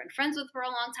 people I've been friends with for a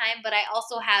long time, but I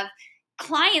also have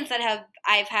clients that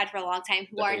I've had for a long time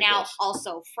who are now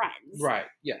also friends. Right,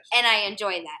 yes. And I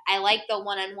enjoy that. I like the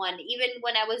one-on-one. Even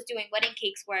when I was doing wedding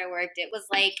cakes where I worked, it was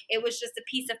just a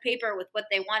piece of paper with what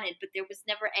they wanted, but there was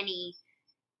never any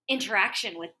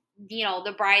interaction with,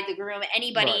 the bride, the groom,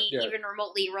 anybody even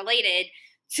remotely related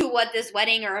to what this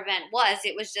wedding or event was.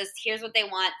 It was just, here's what they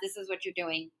want. This is what you're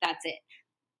doing. That's it.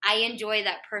 I enjoy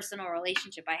that personal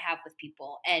relationship I have with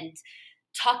people and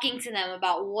talking to them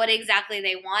about what exactly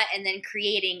they want and then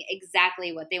creating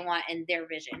exactly what they want in their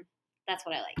vision. That's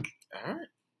what I like. All right.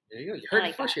 There you go. You heard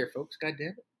it first here, folks. God damn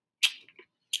it.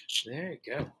 There you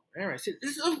go. All right. See,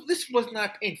 this was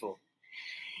not painful.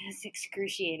 It's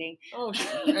excruciating. Oh, shit.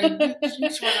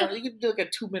 You could do like a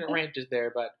 2-minute rant just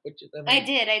there, but I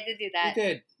did do that. You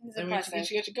did. It's impressive.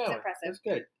 You get you going. It's impressive. That's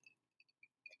good.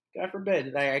 God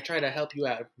forbid. I try to help you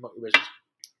out and promote your business.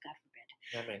 God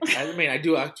forbid. I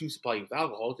do supply you with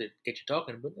alcohol to get you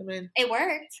talking, but it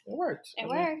worked. It worked. It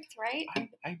worked, right?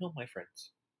 I know my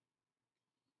friends.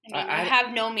 You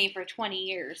have known me for 20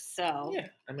 years, so. Yeah.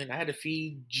 I had to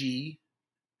feed G.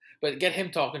 But get him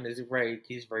talking he's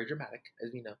very dramatic, as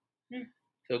we know.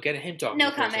 So get him talking. No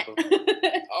comment.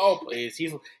 Oh, please.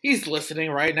 He's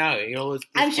listening right now.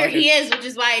 I'm sure he is, which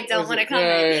is why I don't want to comment.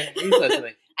 Yeah, he's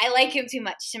listening. I like him too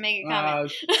much to make a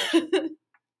comment.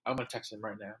 I'm going to text him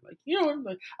right now.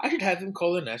 I should have him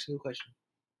call in and ask you a question.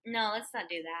 No, let's not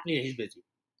do that. Yeah, he's busy.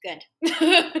 Good.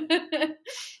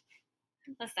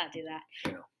 Let's not do that.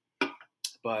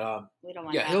 But we don't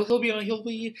want yeah, that.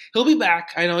 he'll be back.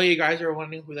 I know you guys are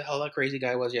wondering who the hell that crazy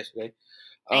guy was yesterday.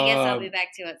 I guess I'll be back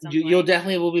too at some point. You'll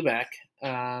definitely will be back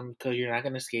because you're not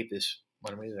going to escape this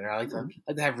one way or another. I like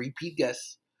to have repeat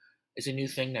guests. It's a new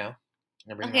thing now.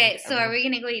 Okay, so are we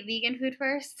going to go eat vegan food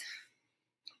first?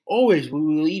 Always, we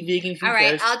will eat vegan food. All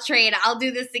right, first. I'll trade. I'll do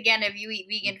this again if you eat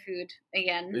vegan food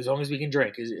again. As long as we can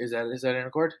drink, is that in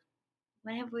accord?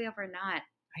 When have we ever not?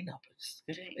 I know,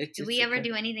 but do we ever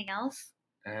do anything else?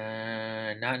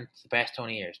 Not in the past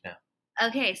 20 years now.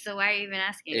 Okay, so why are you even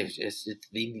asking? It's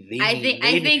I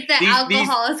think that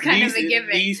alcohol is kind of a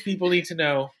given. These people need to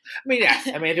know. Yes.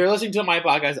 If they're listening to my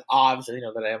podcast, obviously they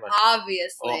know that I am.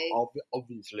 Obviously.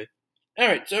 All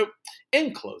right. So,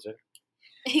 in closing.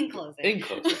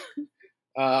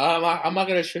 I'm not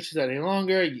going to stretch this out any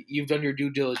longer. You've done your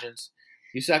due diligence.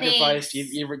 You sacrificed.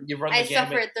 You've run the gambit. I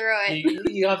suffered through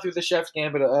it. You got through the chef's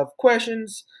gambit of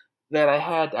questions that I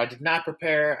had. I did not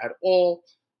prepare at all.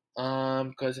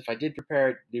 Because if I did prepare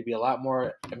it, there'd be a lot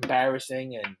more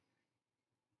embarrassing and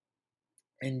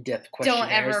in-depth questions. Don't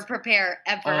ever prepare,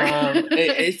 ever.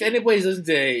 If anybody's listening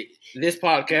to this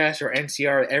podcast or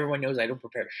NCR, everyone knows I don't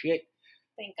prepare shit.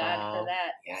 Thank God for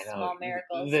that. Yeah, small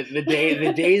miracles. The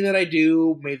day that I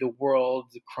do, may the world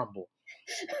crumble.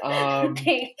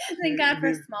 Thank God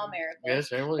for small miracles. Yes,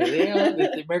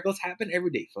 the miracles happen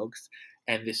every day, folks,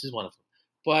 and this is one of them.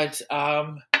 But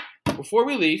before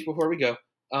we go.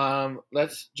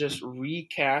 Let's just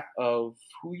recap of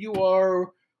who you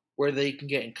are, where they can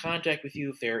get in contact with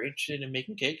you if they're interested in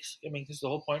making cakes. This is the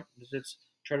whole point. It's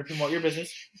try to promote your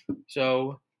business.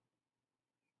 So,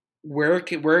 where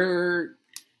can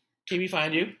we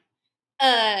find you?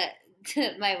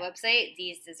 My website,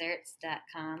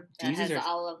 deesdesserts.com. That has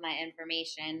all of my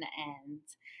information and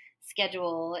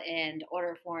schedule and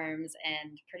order forms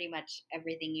and pretty much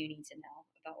everything you need to know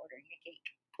about ordering a cake.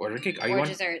 Order cake. Or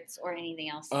desserts or anything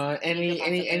else.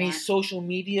 Any social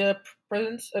media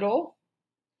presence at all?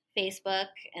 Facebook,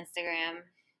 Instagram,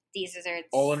 Dees Desserts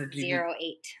all under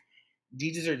 08.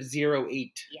 Dees Desserts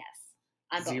 08. Yes,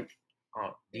 on both.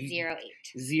 08.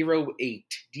 08.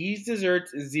 Dees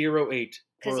Desserts 08.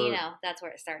 Because that's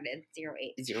where it started.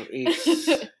 08.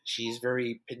 08. She's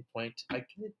very pinpoint. I get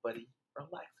it, buddy.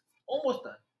 Relax. Almost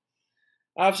done.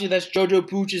 Obviously, that's JoJo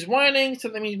Pooch is whining, so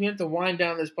that means we have to wind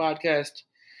down this podcast.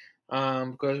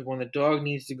 Because when the dog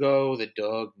needs to go, the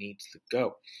dog needs to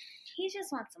go. He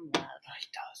just wants some love. He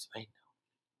does. I know.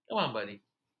 Come on, buddy.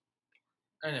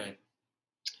 Anyway.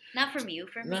 Not from you,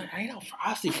 from me. I know.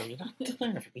 Obviously from you. Not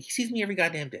from me. He sees me every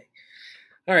goddamn day.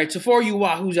 All right. So for you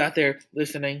wahoos out there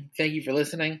listening, thank you for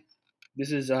listening.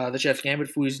 This is the Chef's Gambit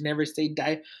Foods Never Say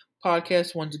Die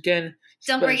podcast once again.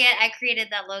 Don't forget, I created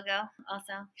that logo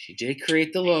also. She did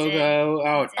create the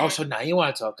logo. So now you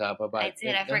want to talk about it. I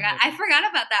did. I forgot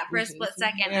about that for a split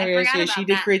second. I forgot about she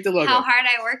did create the logo. How hard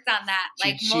I worked on that.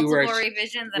 Multiple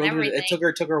revisions and everything.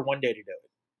 It took her one day to do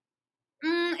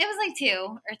it. It was like 2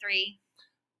 or 3.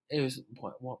 It was, a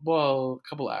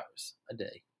couple hours a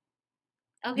day.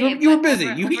 Okay. You were busy.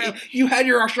 You had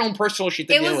your own personal shit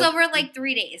to deal with. It was over like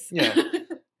 3 days. Yeah.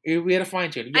 We had to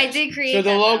fine tune it. I Yes. did create So the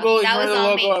that, logo, though. That was the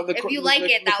all logo, me. the, If you like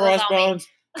it, the that was all me. crossbones,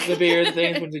 the beard, the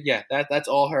things. Yeah, that's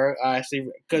all her.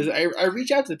 Actually, because I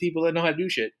reach out to the people that know how to do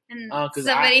shit. And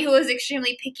somebody who was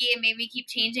extremely picky and made me keep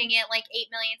changing it like 8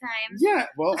 million times. Yeah,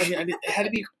 well, I mean, it had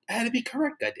to be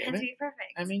correct. Goddamn it, It had to be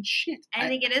perfect. I mean, shit. I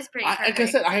think it is pretty perfect. Like I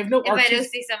said, I have no. If I do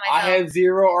see so myself, I have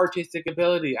zero artistic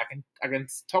ability. I can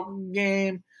talk a good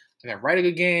game. I can write a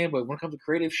good game, but when it comes to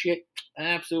creative shit,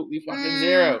 absolutely fucking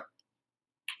zero.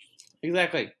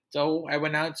 Exactly. So I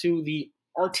went out to the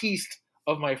artiste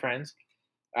of my friends.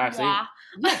 Actually, yeah,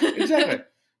 exactly.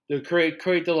 To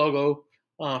create the logo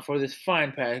for this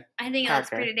fine pack. I think it looks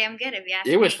pretty damn good. If you ask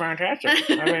me. It was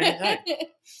fantastic. I mean,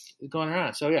 it's going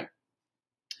around. So yeah.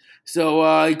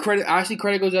 So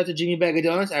credit goes out to Jimmy Bag of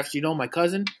Donuts. Actually, my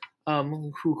cousin,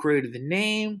 who created the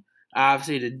name.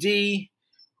 Obviously, the D,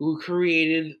 who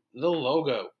created the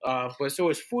logo. But so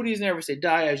it's Foodies Never Say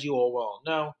Die, as you all well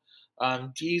know.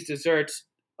 G's Desserts.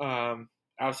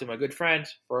 Obviously, my good friend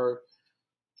for,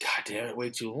 God damn it, way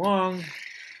too long.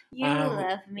 You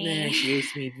love me. Man, she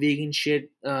used to eat vegan shit.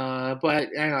 But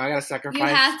I gotta sacrifice. You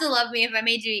have to love me if I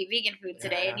made you eat vegan food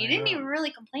today, and you didn't even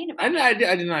really complain about it. I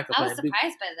did not complain. I was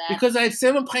surprised by that because I had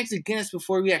 7 pints of Guinness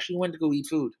before we actually went to go eat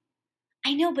food.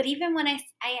 I know, but even when I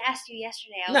asked you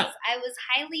yesterday, I was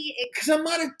highly because I'm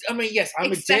not I'm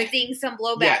expecting a dick. some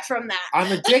blowback from that.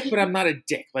 I'm a dick, but I'm not a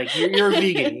dick. Like you're a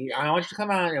vegan. I want you to come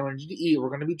out. I want you to eat.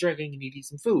 We're gonna be drinking. You need to eat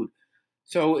some food.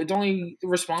 So it's only the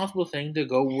responsible thing to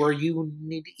go where you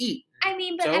need to eat. I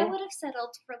mean, but I would have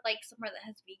settled for like somewhere that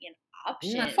has vegan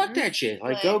options. Yeah, fuck that shit.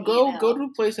 Like but, go to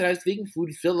a place that has vegan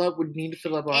food. Fill up what you need to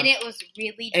fill up on. And it was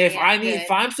really. And if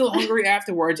I'm still hungry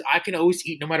afterwards, I can always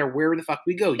eat no matter where the fuck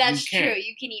we go. That's true.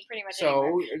 You can eat pretty much.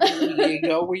 So you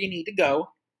go where you need to go,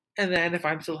 and then if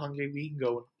I'm still hungry, we can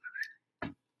go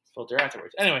and filter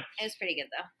afterwards. Anyway, it was pretty good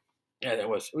though. Yeah, it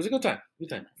was. It was a good time. Good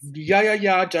time. Ja,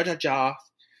 ja.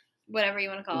 Whatever you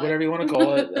want to call it. Whatever you want to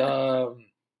call it.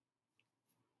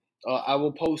 I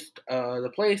will post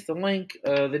the place, the link,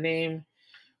 the name,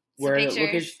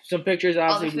 some pictures.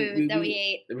 All the food that we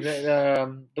ate.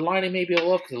 The lighting may be a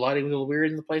little because the lighting was a little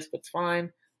weird in the place, but it's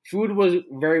fine. Food was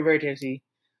very, very tasty.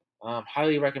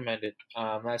 Highly recommend it.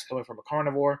 That's coming from a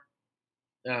carnivore.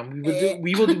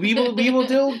 We will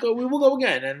go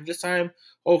again, and this time,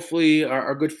 hopefully,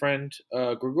 our good friend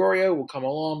Gregorio will come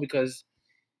along because.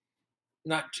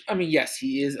 Yes,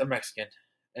 he is a Mexican,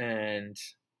 and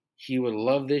he would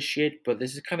love this shit, but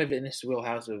this is kind of in his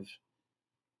wheelhouse of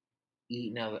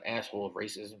eating out of the asshole of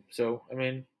racism. So,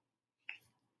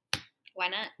 why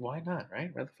not? Why not,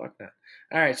 right? Why the fuck not?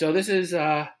 All right, so this is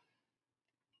the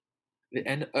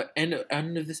end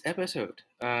of this episode.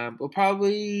 Will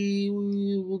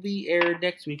be aired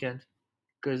next weekend.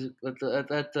 Because let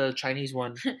the Chinese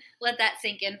one let that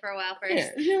sink in for a while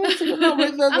first. Yeah,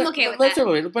 I'm okay with that.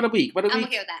 About a week. I'm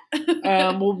okay with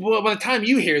that. Well, by the time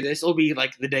you hear this, it'll be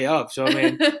like the day of. So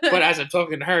but as I'm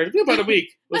talking to her, it'll be about a week.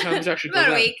 By the time this actually goes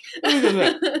about a week.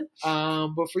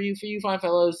 But for you fine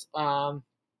fellows, to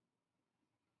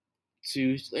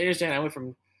understand, I went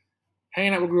from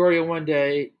hanging out with Gregorio one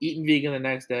day, eating vegan the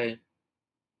next day,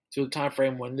 to a time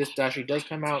frame when this actually does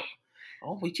come out.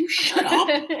 Oh, would you shut up?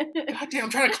 Goddamn, I'm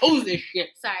trying to close this shit.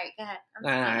 Sorry, go ahead.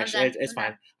 Actually, it's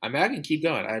fine. I can keep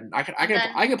going. I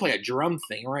can play a drum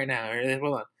thing right now.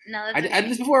 Hold on. No, I did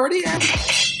this before already. Bam!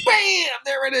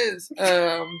 There it is.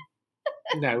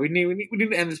 No, we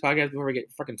need to end this podcast before we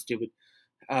get fucking stupid.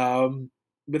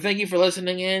 But thank you for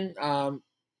listening in.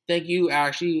 Thank you,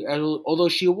 Ashley. Although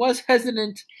she was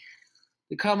hesitant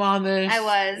to come on this, I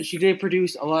was. She did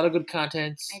produce a lot of good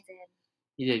content. I did.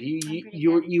 You did.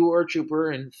 You were a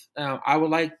trooper, and I would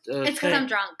like. It's because I'm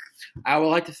drunk. I would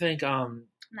like to thank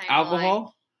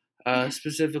alcohol,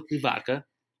 specifically vodka,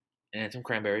 and some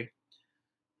cranberry.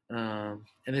 In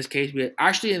this case, we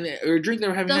actually in the drink that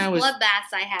we're having now is blood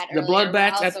baths I had. The blood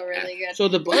baths also really good. So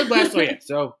the blood baths.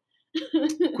 So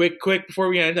quick before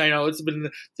we end. I know it's been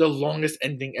the longest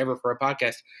ending ever for a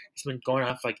podcast. It's been going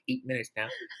on for like 8 minutes now,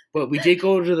 but we did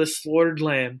go to the Slaughtered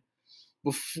Lamb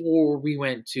before we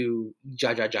went to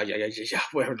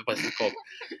whatever the place is called.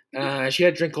 She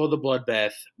had a drink called the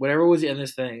Bloodbath. Whatever was in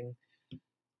this thing,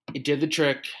 it did the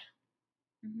trick.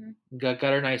 Mm-hmm. Got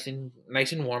her nice and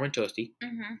warm and toasty.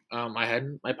 Mm-hmm. I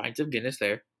had my pints of Guinness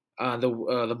there.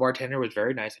 The bartender was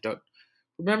very nice. I don't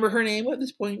remember her name at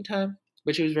this point in time,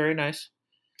 but she was very nice.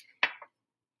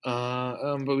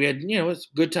 But we had, it's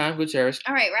good time, good service.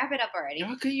 All right, wrap it up already.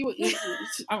 Okay,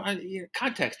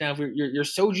 context now. For your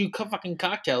soju fucking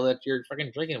cocktail that you're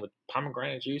fucking drinking with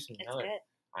pomegranate juice and good.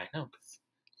 I know,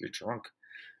 you're drunk.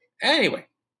 Anyway,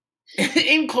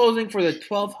 in closing, for the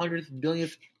 1200th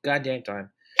billionth goddamn time,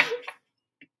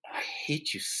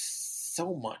 hate you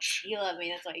so much. You love me.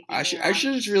 That's why you keep I me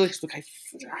should just really look.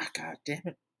 God damn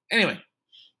it. Anyway,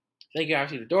 thank you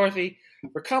obviously to Dorothy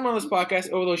for coming on this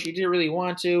podcast. Although she didn't really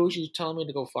want to, she's telling me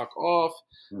to go fuck off,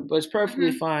 but it's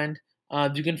perfectly fine.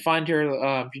 You can find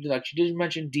her. She did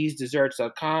mention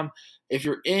D'sDesserts.com. If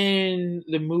you're in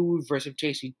the mood for some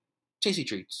tasty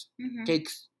treats,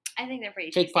 cakes, I think they're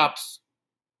pretty. Cake tasty. pops,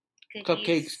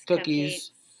 Cookies,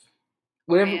 cookies,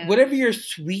 Oreos, whatever your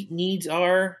sweet needs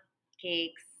are.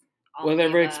 Cakes.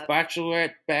 Whether it's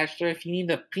bachelorette, bachelor, if you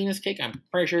need a penis cake, I'm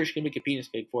pretty sure she can make a penis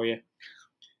cake for you.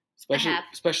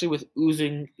 Especially with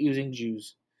oozing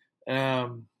juice. Yeah.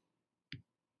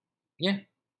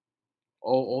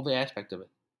 All the aspect of it.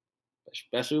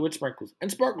 Especially with sprinkles and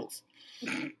sparkles.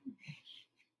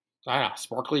 I know,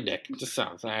 sparkly dick. It just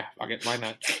sounds. Why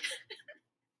not?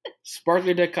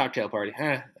 Sparkly dick cocktail party.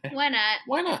 Huh? Why not?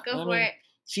 Why not? Go for it.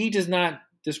 She does not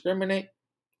discriminate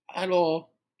at all.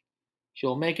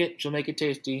 She'll make it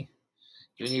tasty.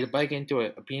 You need to bite into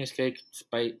it. A penis cake,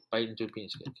 bite into a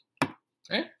penis cake.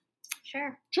 Right?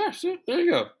 Sure. See, there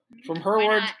you go. From her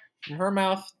words, from her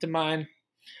mouth to mine,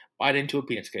 bite into a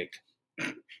penis cake.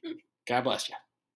 God bless you.